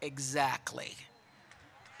 "Exactly,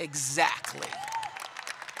 exactly."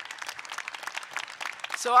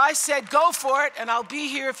 So I said, "Go for it, and I'll be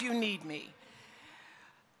here if you need me."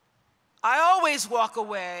 I always walk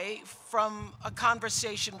away from a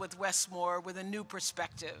conversation with Wes Moore with a new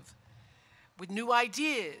perspective, with new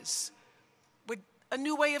ideas, with a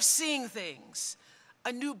new way of seeing things,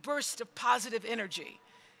 a new burst of positive energy.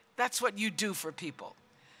 That's what you do for people.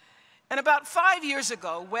 And about 5 years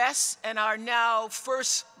ago, Wes and our now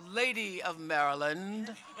First Lady of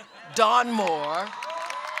Maryland, Dawn Moore,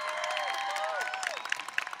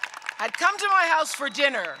 had come to my house for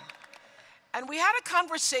dinner, and we had a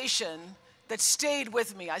conversation that stayed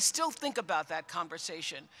with me. I still think about that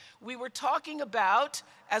conversation. We were talking about,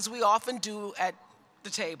 as we often do at the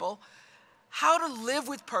table, how to live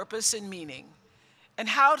with purpose and meaning, and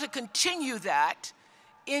how to continue that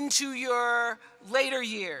into your later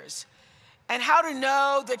years, and how to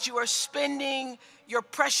know that you are spending your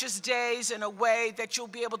precious days in a way that you'll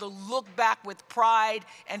be able to look back with pride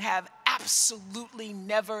and have absolutely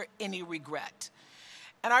never any regret.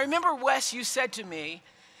 And I remember, Wes, you said to me,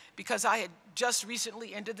 because I had just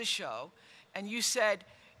recently ended the show, and you said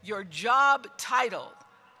your job title,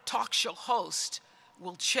 talk show host,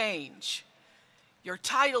 will change. Your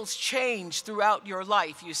titles change throughout your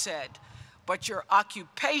life, you said, but your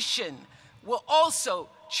occupation will also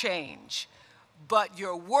change. But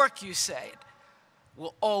your work, you said,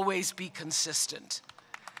 will always be consistent.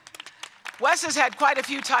 Wes has had quite a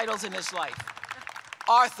few titles in his life.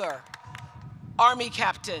 Author, Army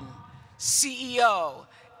Captain, CEO,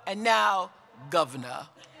 and now Governor.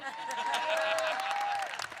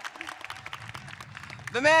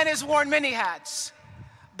 The man has worn many hats,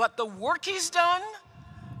 but the work he's done,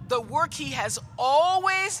 the work he has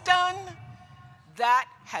always done, that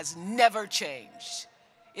has never changed.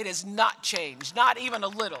 It has not changed, not even a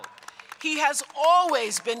little. He has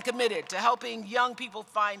always been committed to helping young people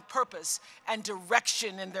find purpose and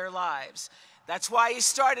direction in their lives. That's why he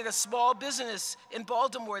started a small business in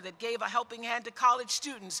Baltimore that gave a helping hand to college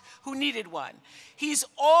students who needed one. He's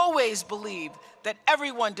always believed that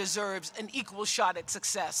everyone deserves an equal shot at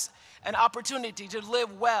success, an opportunity to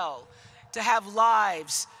live well, to have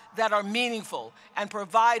lives that are meaningful and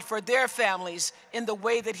provide for their families in the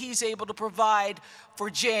way that he's able to provide for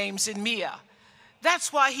James and Mia.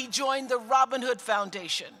 That's why he joined the Robin Hood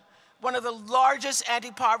Foundation, one of the largest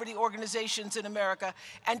anti-poverty organizations in America,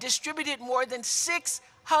 and distributed more than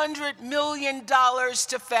 $600 million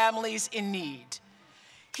to families in need.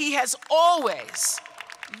 He has always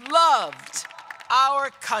loved our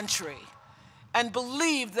country and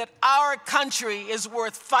believed that our country is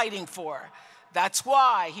worth fighting for. That's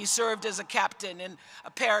why he served as a captain and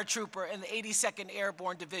a paratrooper in the 82nd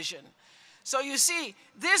Airborne Division. So you see,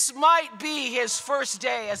 this might be his first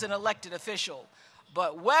day as an elected official,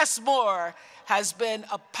 but Wes Moore has been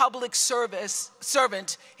a public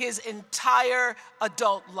servant his entire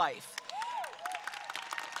adult life.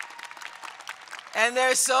 And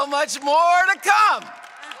there's so much more to come.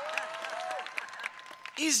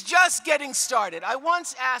 He's just getting started. I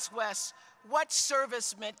once asked Wes what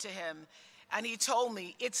service meant to him, and he told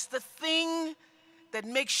me, it's the thing that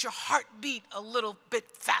makes your heart beat a little bit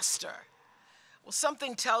faster. Well,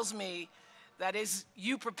 something tells me that as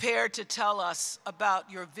you prepare to tell us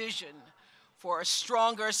about your vision for a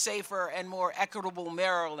stronger, safer, and more equitable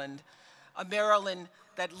Maryland, a Maryland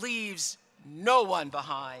that leaves no one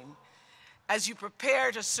behind, as you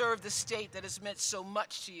prepare to serve the state that has meant so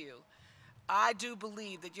much to you, I do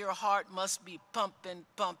believe that your heart must be pumping,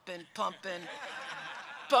 pumping, pumping,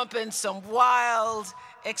 pumping some wild,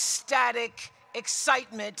 ecstatic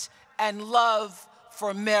excitement and love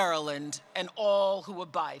for Maryland and all who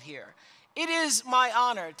abide here. It is my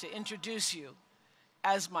honor to introduce you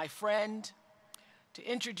as my friend, to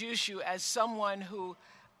introduce you as someone who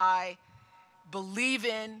I believe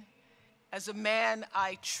in, as a man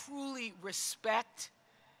I truly respect,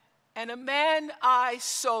 and a man I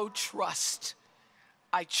so trust.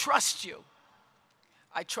 I trust you.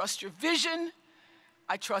 I trust your vision,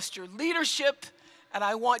 I trust your leadership, and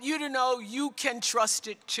I want you to know you can trust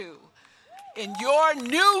it too. In your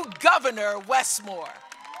new governor, Wes Moore.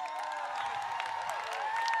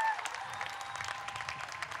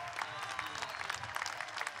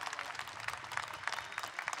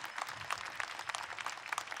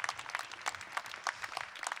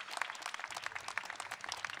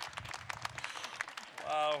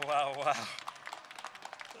 Wow, wow, wow.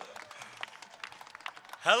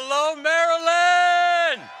 Hello,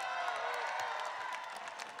 Maryland!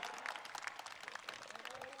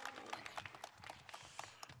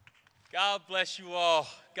 God bless you all.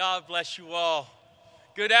 God bless you all.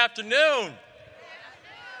 Good afternoon.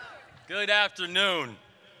 Good afternoon.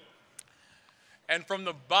 And from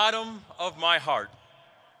the bottom of my heart,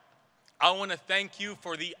 I want to thank you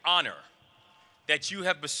for the honor that you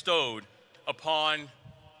have bestowed upon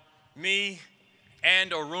me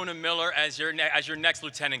and Aruna Miller as your next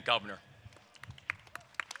Lieutenant Governor.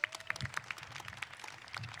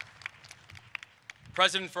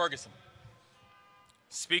 President Ferguson,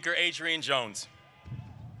 Speaker Adrian Jones,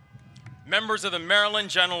 members of the Maryland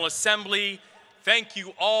General Assembly, thank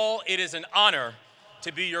you all. It is an honor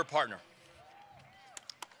to be your partner.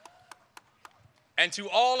 And to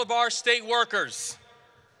all of our state workers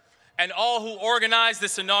and all who organized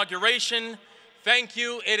this inauguration, thank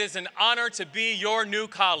you. It is an honor to be your new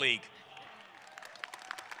colleague.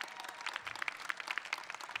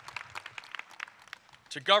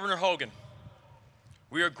 To Governor Hogan,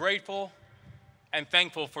 we are grateful and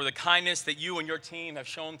thankful for the kindness that you and your team have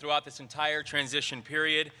shown throughout this entire transition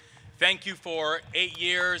period. Thank you for 8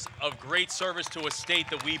 years of great service to a state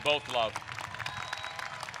that we both love.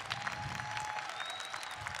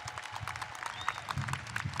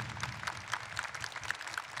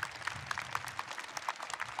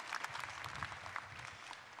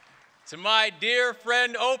 To my dear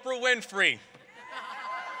friend Oprah Winfrey,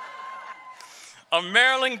 a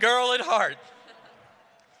Maryland girl at heart,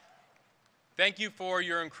 thank you for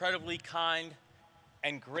your incredibly kind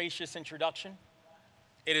and gracious introduction.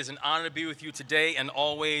 It is an honor to be with you today and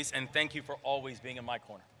always, and thank you for always being in my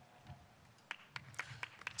corner.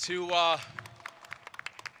 To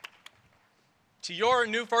your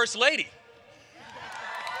new First Lady,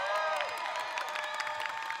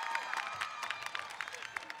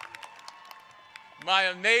 my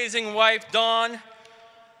amazing wife, Dawn,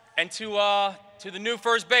 and to the new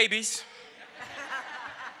first babies,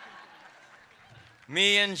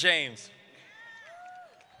 me and James.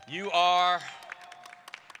 You are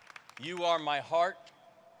my heart.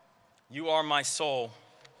 You are my soul.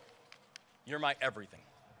 You're my everything.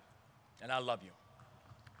 And I love you.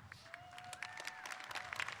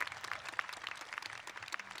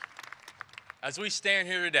 As we stand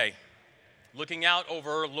here today, looking out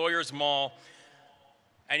over Lawyers Mall,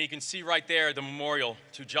 and you can see right there the memorial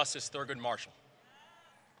to Justice Thurgood Marshall.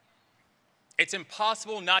 It's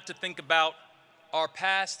impossible not to think about our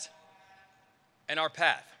past and our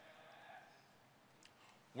path.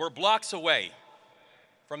 We're blocks away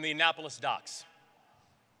from the Annapolis docks,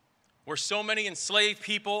 where so many enslaved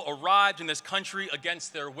people arrived in this country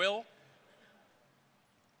against their will,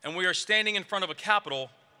 and we are standing in front of a Capitol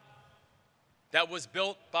that was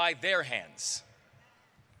built by their hands.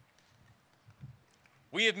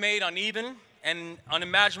 We have made uneven and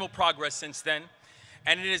unimaginable progress since then,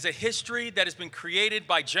 and it is a history that has been created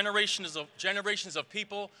by generations of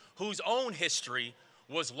people whose own history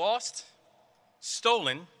was lost,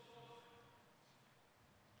 stolen,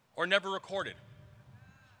 or never recorded.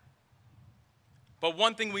 But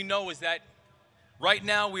one thing we know is that right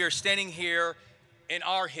now we are standing here in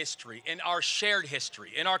our history, in our shared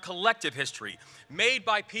history, in our collective history, made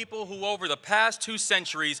by people who over the past 2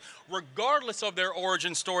 centuries, regardless of their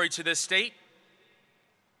origin story to this state,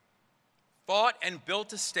 fought and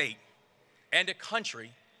built a state and a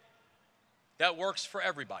country that works for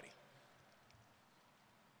everybody.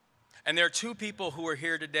 And there are 2 people who are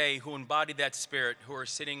here today who embody that spirit, who are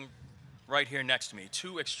sitting right here next to me,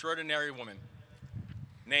 2 extraordinary women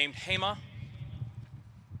named Hema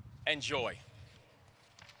and Joy.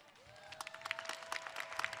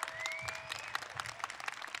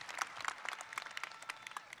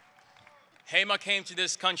 Hema came to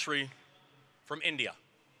this country from India.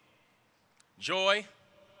 Joy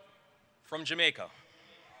from Jamaica.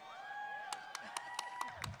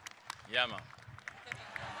 Yeah, man.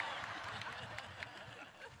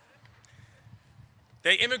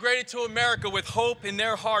 They immigrated to America with hope in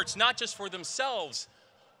their hearts, not just for themselves,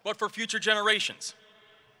 but for future generations.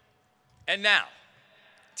 And now,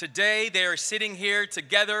 today, they are sitting here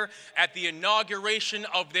together at the inauguration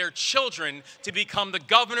of their children to become the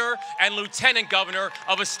governor and lieutenant governor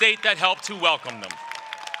of a state that helped to welcome them.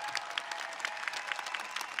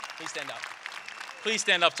 Please stand up. Please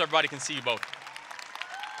stand up so everybody can see you both.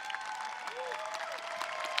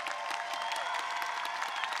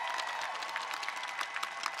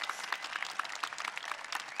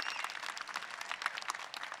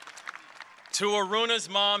 To Aruna's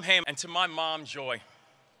mom, Hema, and to my mom, Joy,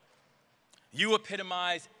 you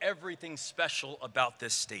epitomize everything special about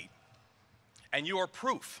this state. And you are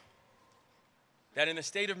proof that in the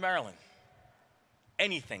state of Maryland,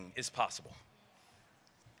 anything is possible.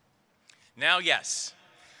 Now, yes,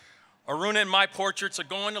 Aruna and my portraits are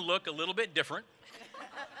going to look a little bit different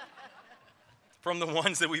from the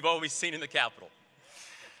ones that we've always seen in the Capitol.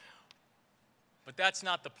 But that's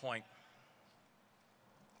not the point.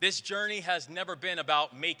 This journey has never been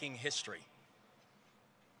about making history.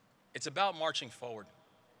 It's about marching forward.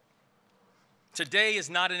 Today is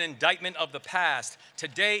not an indictment of the past.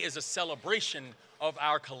 Today is a celebration of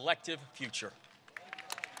our collective future.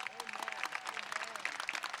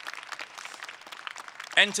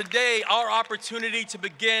 And today, our opportunity to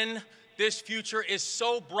begin this future is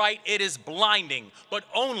so bright it is blinding, but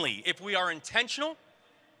only if we are intentional,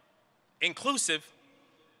 inclusive,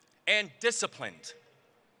 and disciplined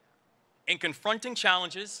in confronting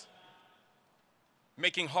challenges,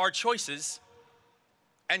 making hard choices,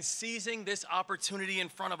 and seizing this opportunity in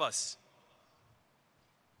front of us.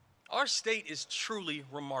 Our state is truly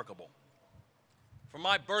remarkable. From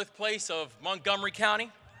my birthplace of Montgomery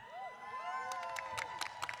County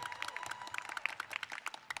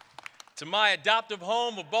to my adoptive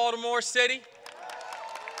home of Baltimore City,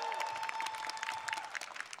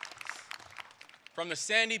 from the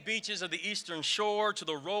sandy beaches of the Eastern Shore to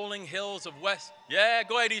the rolling hills of West. Yeah,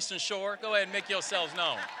 go ahead, Eastern Shore. Go ahead and make yourselves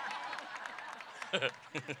known.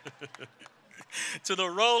 To the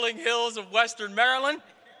rolling hills of Western Maryland,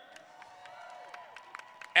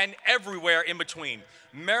 and everywhere in between.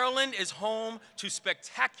 Maryland is home to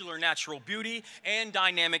spectacular natural beauty and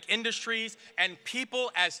dynamic industries and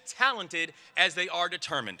people as talented as they are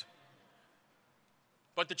determined.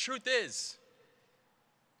 But the truth is,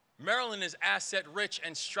 Maryland is asset rich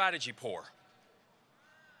and strategy poor.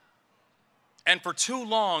 And for too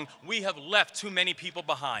long, we have left too many people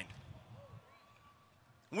behind.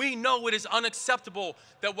 We know it is unacceptable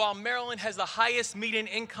that while Maryland has the highest median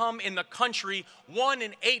income in the country, 1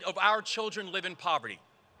 in 8 of our children live in poverty.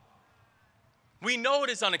 We know it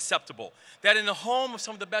is unacceptable that in the home of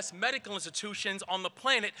some of the best medical institutions on the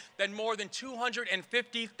planet, that more than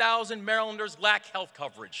 250,000 Marylanders lack health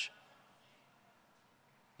coverage.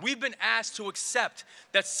 We've been asked to accept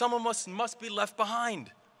that some of us must be left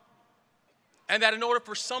behind, and that in order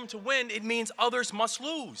for some to win, it means others must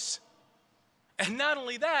lose. And not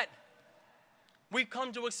only that, we've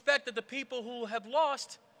come to expect that the people who have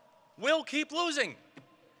lost will keep losing.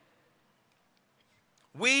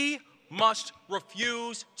 We must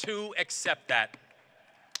refuse to accept that.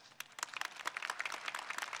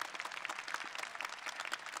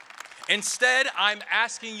 Instead, I'm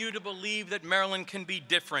asking you to believe that Maryland can be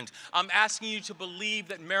different. I'm asking you to believe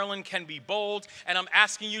that Maryland can be bold, and I'm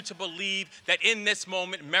asking you to believe that in this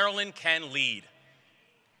moment, Maryland can lead.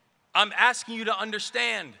 I'm asking you to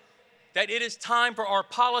understand that it is time for our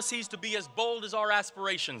policies to be as bold as our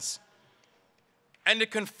aspirations, and to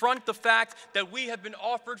confront the fact that we have been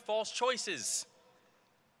offered false choices.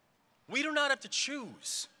 We do not have to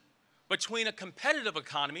choose between a competitive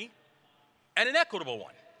economy and an equitable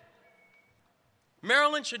one.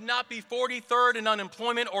 Maryland should not be 43rd in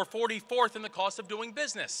unemployment or 44th in the cost of doing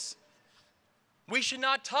business. We should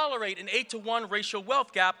not tolerate an 8-to-1 racial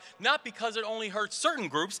wealth gap, not because it only hurts certain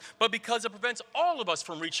groups, but because it prevents all of us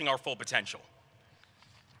from reaching our full potential.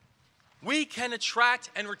 We can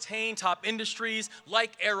attract and retain top industries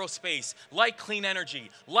like aerospace, like clean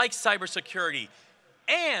energy, like cybersecurity,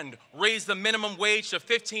 and raise the minimum wage to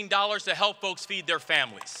 $15 to help folks feed their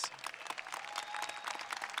families.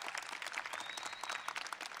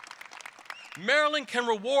 Maryland can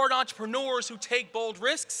reward entrepreneurs who take bold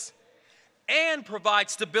risks and provide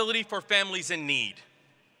stability for families in need.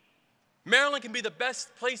 Maryland can be the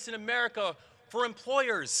best place in America for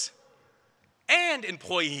employers and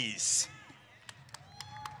employees.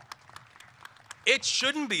 It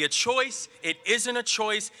shouldn't be a choice, it isn't a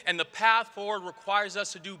choice, and the path forward requires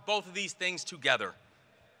us to do both of these things together.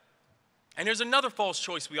 And there's another false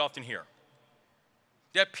choice we often hear,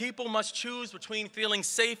 that people must choose between feeling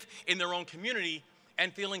safe in their own community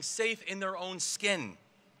and feeling safe in their own skin.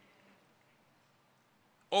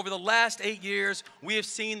 Over the last 8 years, we have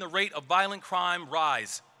seen the rate of violent crime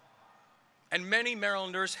rise, and many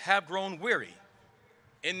Marylanders have grown weary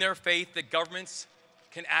in their faith that governments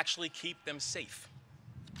can actually keep them safe.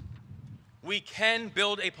 We can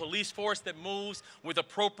build a police force that moves with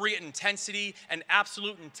appropriate intensity and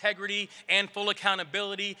absolute integrity and full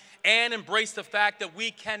accountability, and embrace the fact that we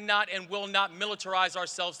cannot and will not militarize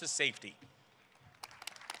ourselves to safety.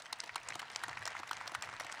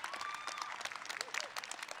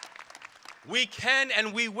 We can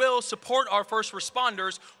and we will support our first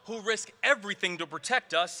responders who risk everything to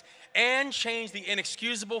protect us, and change the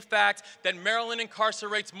inexcusable fact that Maryland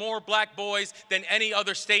incarcerates more black boys than any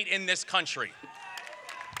other state in this country.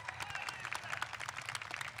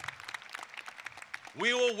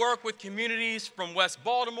 We will work with communities from West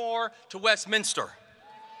Baltimore to Westminster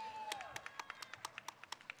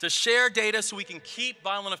to share data so we can keep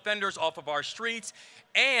violent offenders off of our streets,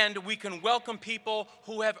 and we can welcome people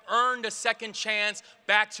who have earned a second chance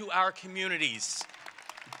back to our communities.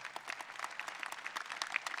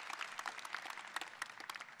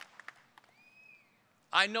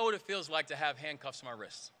 I know what it feels like to have handcuffs on my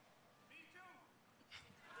wrists. Me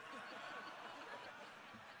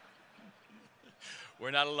too.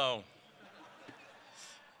 We're not alone.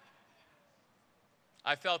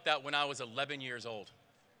 I felt that when I was 11 years old.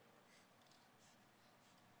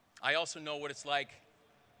 I also know what it's like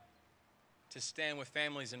to stand with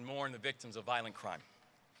families and mourn the victims of violent crime.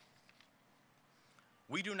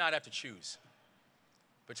 We do not have to choose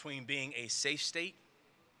between being a safe state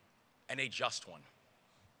and a just one.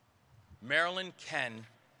 Maryland can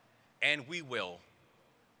and we will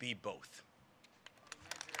be both.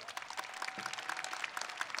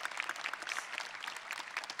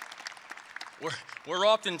 We're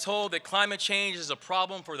often told that climate change is a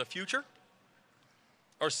problem for the future,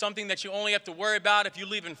 or something that you only have to worry about if you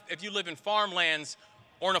live in farmlands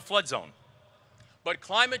or in a flood zone. But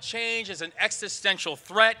climate change is an existential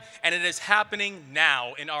threat, and it is happening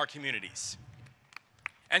now in our communities.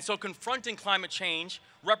 And so confronting climate change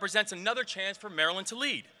represents another chance for Maryland to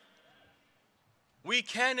lead. We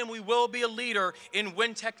can and we will be a leader in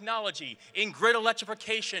wind technology, in grid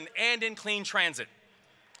electrification, and in clean transit.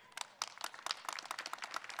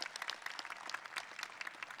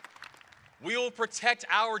 We will protect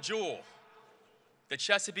our jewel, the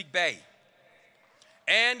Chesapeake Bay,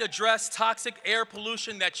 and address toxic air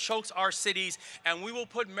pollution that chokes our cities, and we will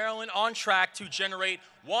put Maryland on track to generate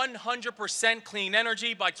 100% clean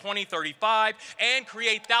energy by 2035 and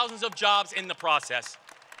create thousands of jobs in the process.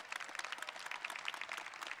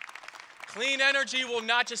 Clean energy will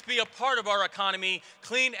not just be a part of our economy,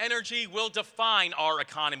 clean energy will define our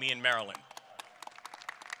economy in Maryland.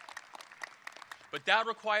 But that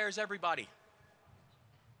requires everybody.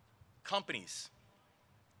 Companies,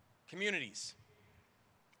 communities,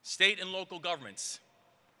 state and local governments,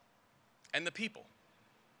 and the people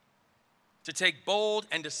to take bold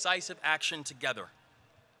and decisive action together.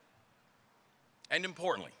 And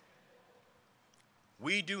importantly,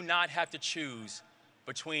 we do not have to choose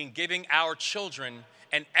between giving our children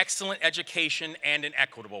an excellent education and an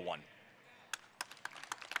equitable one.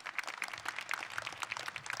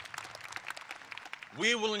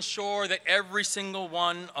 We will ensure that every single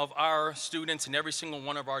one of our students and every single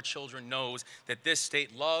one of our children knows that this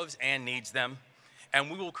state loves and needs them, and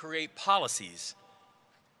we will create policies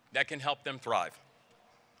that can help them thrive.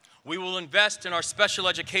 We will invest in our special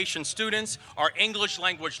education students, our English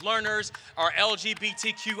language learners, our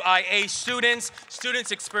LGBTQIA students,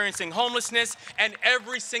 students experiencing homelessness, and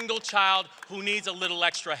every single child who needs a little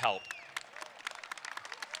extra help.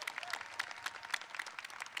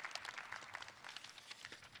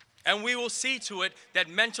 And we will see to it that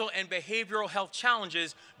mental and behavioral health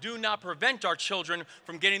challenges do not prevent our children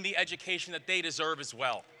from getting the education that they deserve as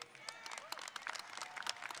well.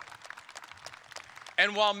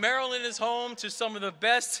 And while Maryland is home to some of the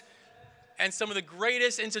best and some of the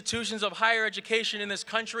greatest institutions of higher education in this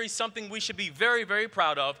country, something we should be very, very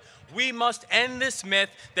proud of, we must end this myth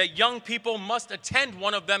that young people must attend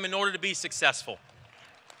one of them in order to be successful.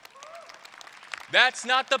 That's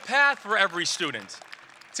not the path for every student.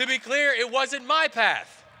 To be clear, it wasn't my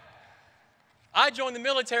path. I joined the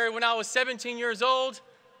military when I was 17 years old.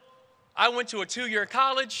 I went to a 2-year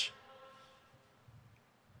college,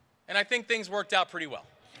 and I think things worked out pretty well.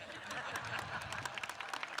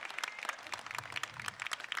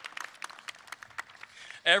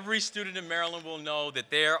 Every student in Maryland will know that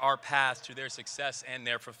there are paths to their success and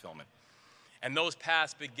their fulfillment. And those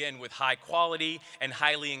paths begin with high quality and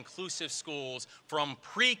highly inclusive schools from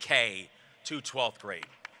pre-K to 12th grade.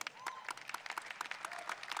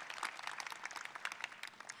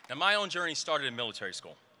 Now, my own journey started in military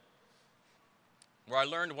school, where I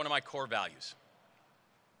learned one of my core values: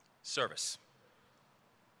 service.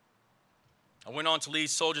 I went on to lead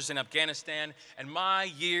soldiers in Afghanistan, and my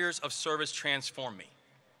years of service transformed me.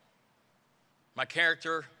 My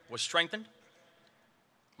character was strengthened,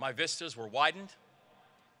 my vistas were widened,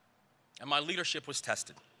 and my leadership was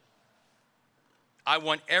tested. I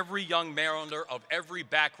want every young Marylander of every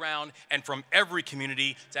background and from every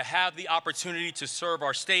community to have the opportunity to serve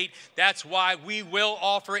our state. That's why we will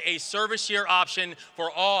offer a service year option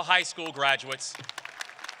for all high school graduates.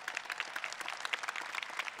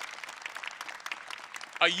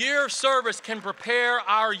 A year of service can prepare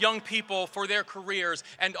our young people for their careers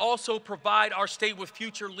and also provide our state with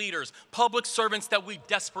future leaders, public servants that we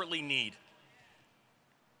desperately need.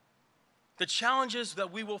 The challenges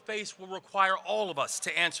that we will face will require all of us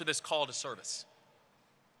to answer this call to service,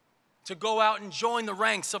 to go out and join the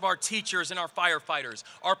ranks of our teachers and our firefighters,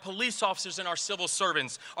 our police officers and our civil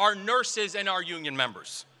servants, our nurses and our union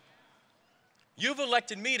members. You've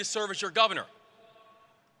elected me to serve as your governor,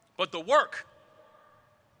 but the work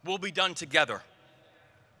will be done together.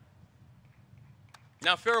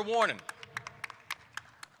 Now, fair warning,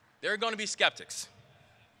 there are going to be skeptics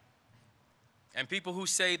and people who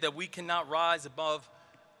say that we cannot rise above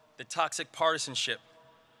the toxic partisanship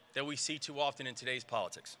that we see too often in today's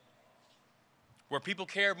politics, where people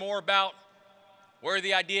care more about where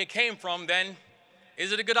the idea came from than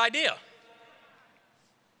is it a good idea?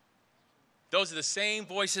 Those are the same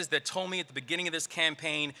voices that told me at the beginning of this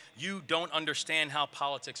campaign, you don't understand how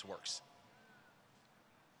politics works.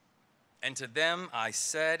 And to them, I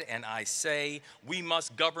said and I say, we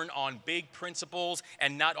must govern on big principles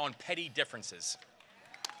and not on petty differences.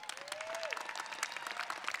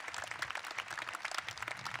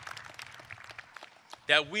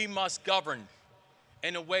 That we must govern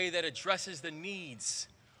in a way that addresses the needs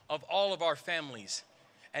of all of our families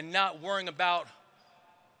and not worrying about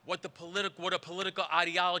what a political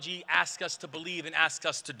ideology asks us to believe and asks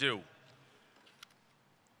us to do.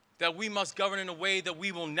 That we must govern in a way that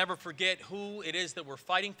we will never forget who it is that we're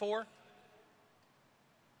fighting for,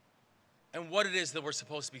 and what it is that we're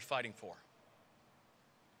supposed to be fighting for.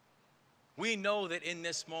 We know that in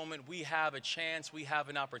this moment we have a chance, we have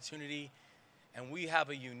an opportunity, and we have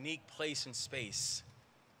a unique place and space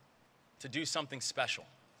to do something special.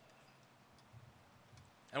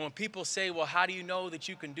 And when people say, well, how do you know that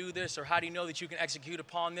you can do this, or how do you know that you can execute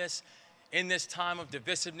upon this in this time of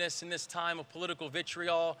divisiveness, in this time of political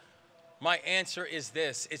vitriol, my answer is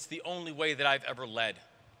this: it's the only way that I've ever led.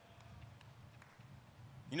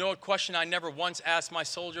 You know what question I never once asked my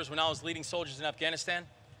soldiers when I was leading soldiers in Afghanistan?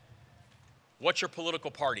 What's your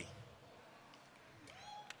political party?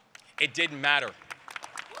 It didn't matter.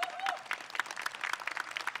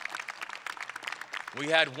 We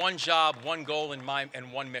had one job, one goal,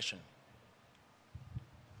 and one mission.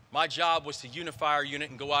 My job was to unify our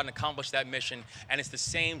unit and go out and accomplish that mission, and it's the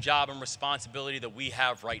same job and responsibility that we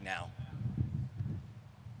have right now.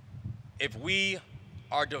 If we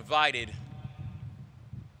are divided,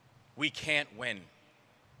 we can't win.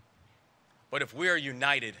 But if we are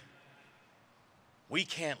united, we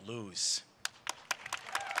can't lose.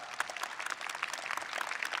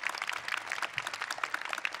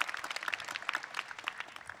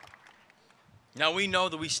 Now, we know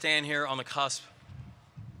that we stand here on the cusp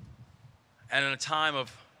and in a time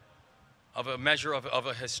of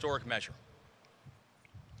a historic measure.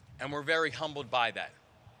 And we're very humbled by that.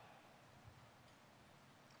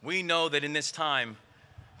 We know that in this time,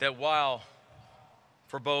 that while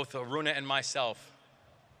for both Aruna and myself,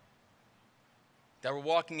 that we're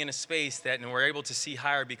walking in a space and we're able to see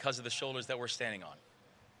higher because of the shoulders that we're standing on.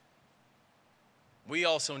 We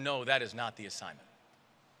also know that is not the assignment.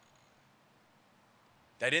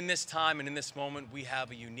 That in this time and in this moment, we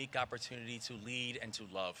have a unique opportunity to lead and to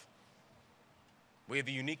love. We have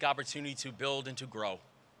a unique opportunity to build and to grow.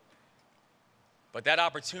 But that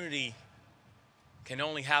opportunity can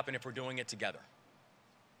only happen if we're doing it together.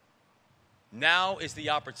 Now is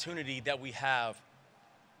the opportunity that we have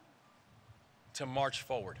to march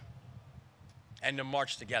forward and to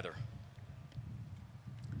march together.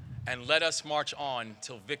 And let us march on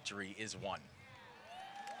till victory is won.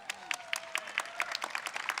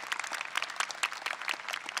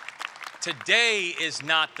 Today is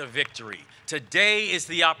not the victory. Today is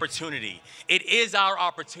the opportunity. It is our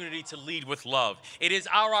opportunity to lead with love. It is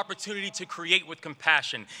our opportunity to create with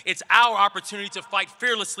compassion. It's our opportunity to fight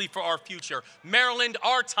fearlessly for our future. Maryland,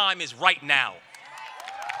 our time is right now.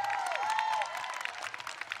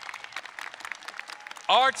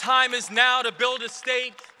 Our time is now to build a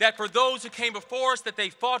state that for those who came before us, that they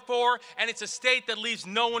fought for, and it's a state that leaves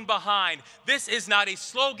no one behind. This is not a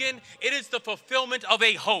slogan, it is the fulfillment of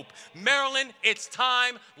a hope. Maryland, it's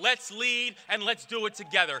time, let's lead and let's do it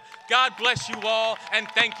together. God bless you all, and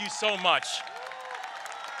thank you so much.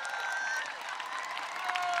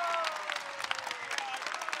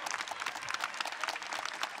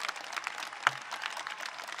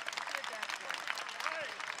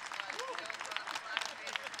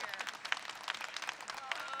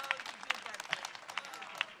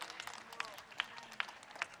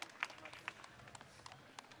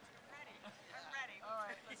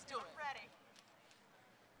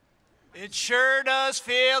 It sure does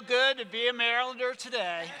feel good to be a Marylander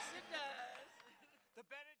today.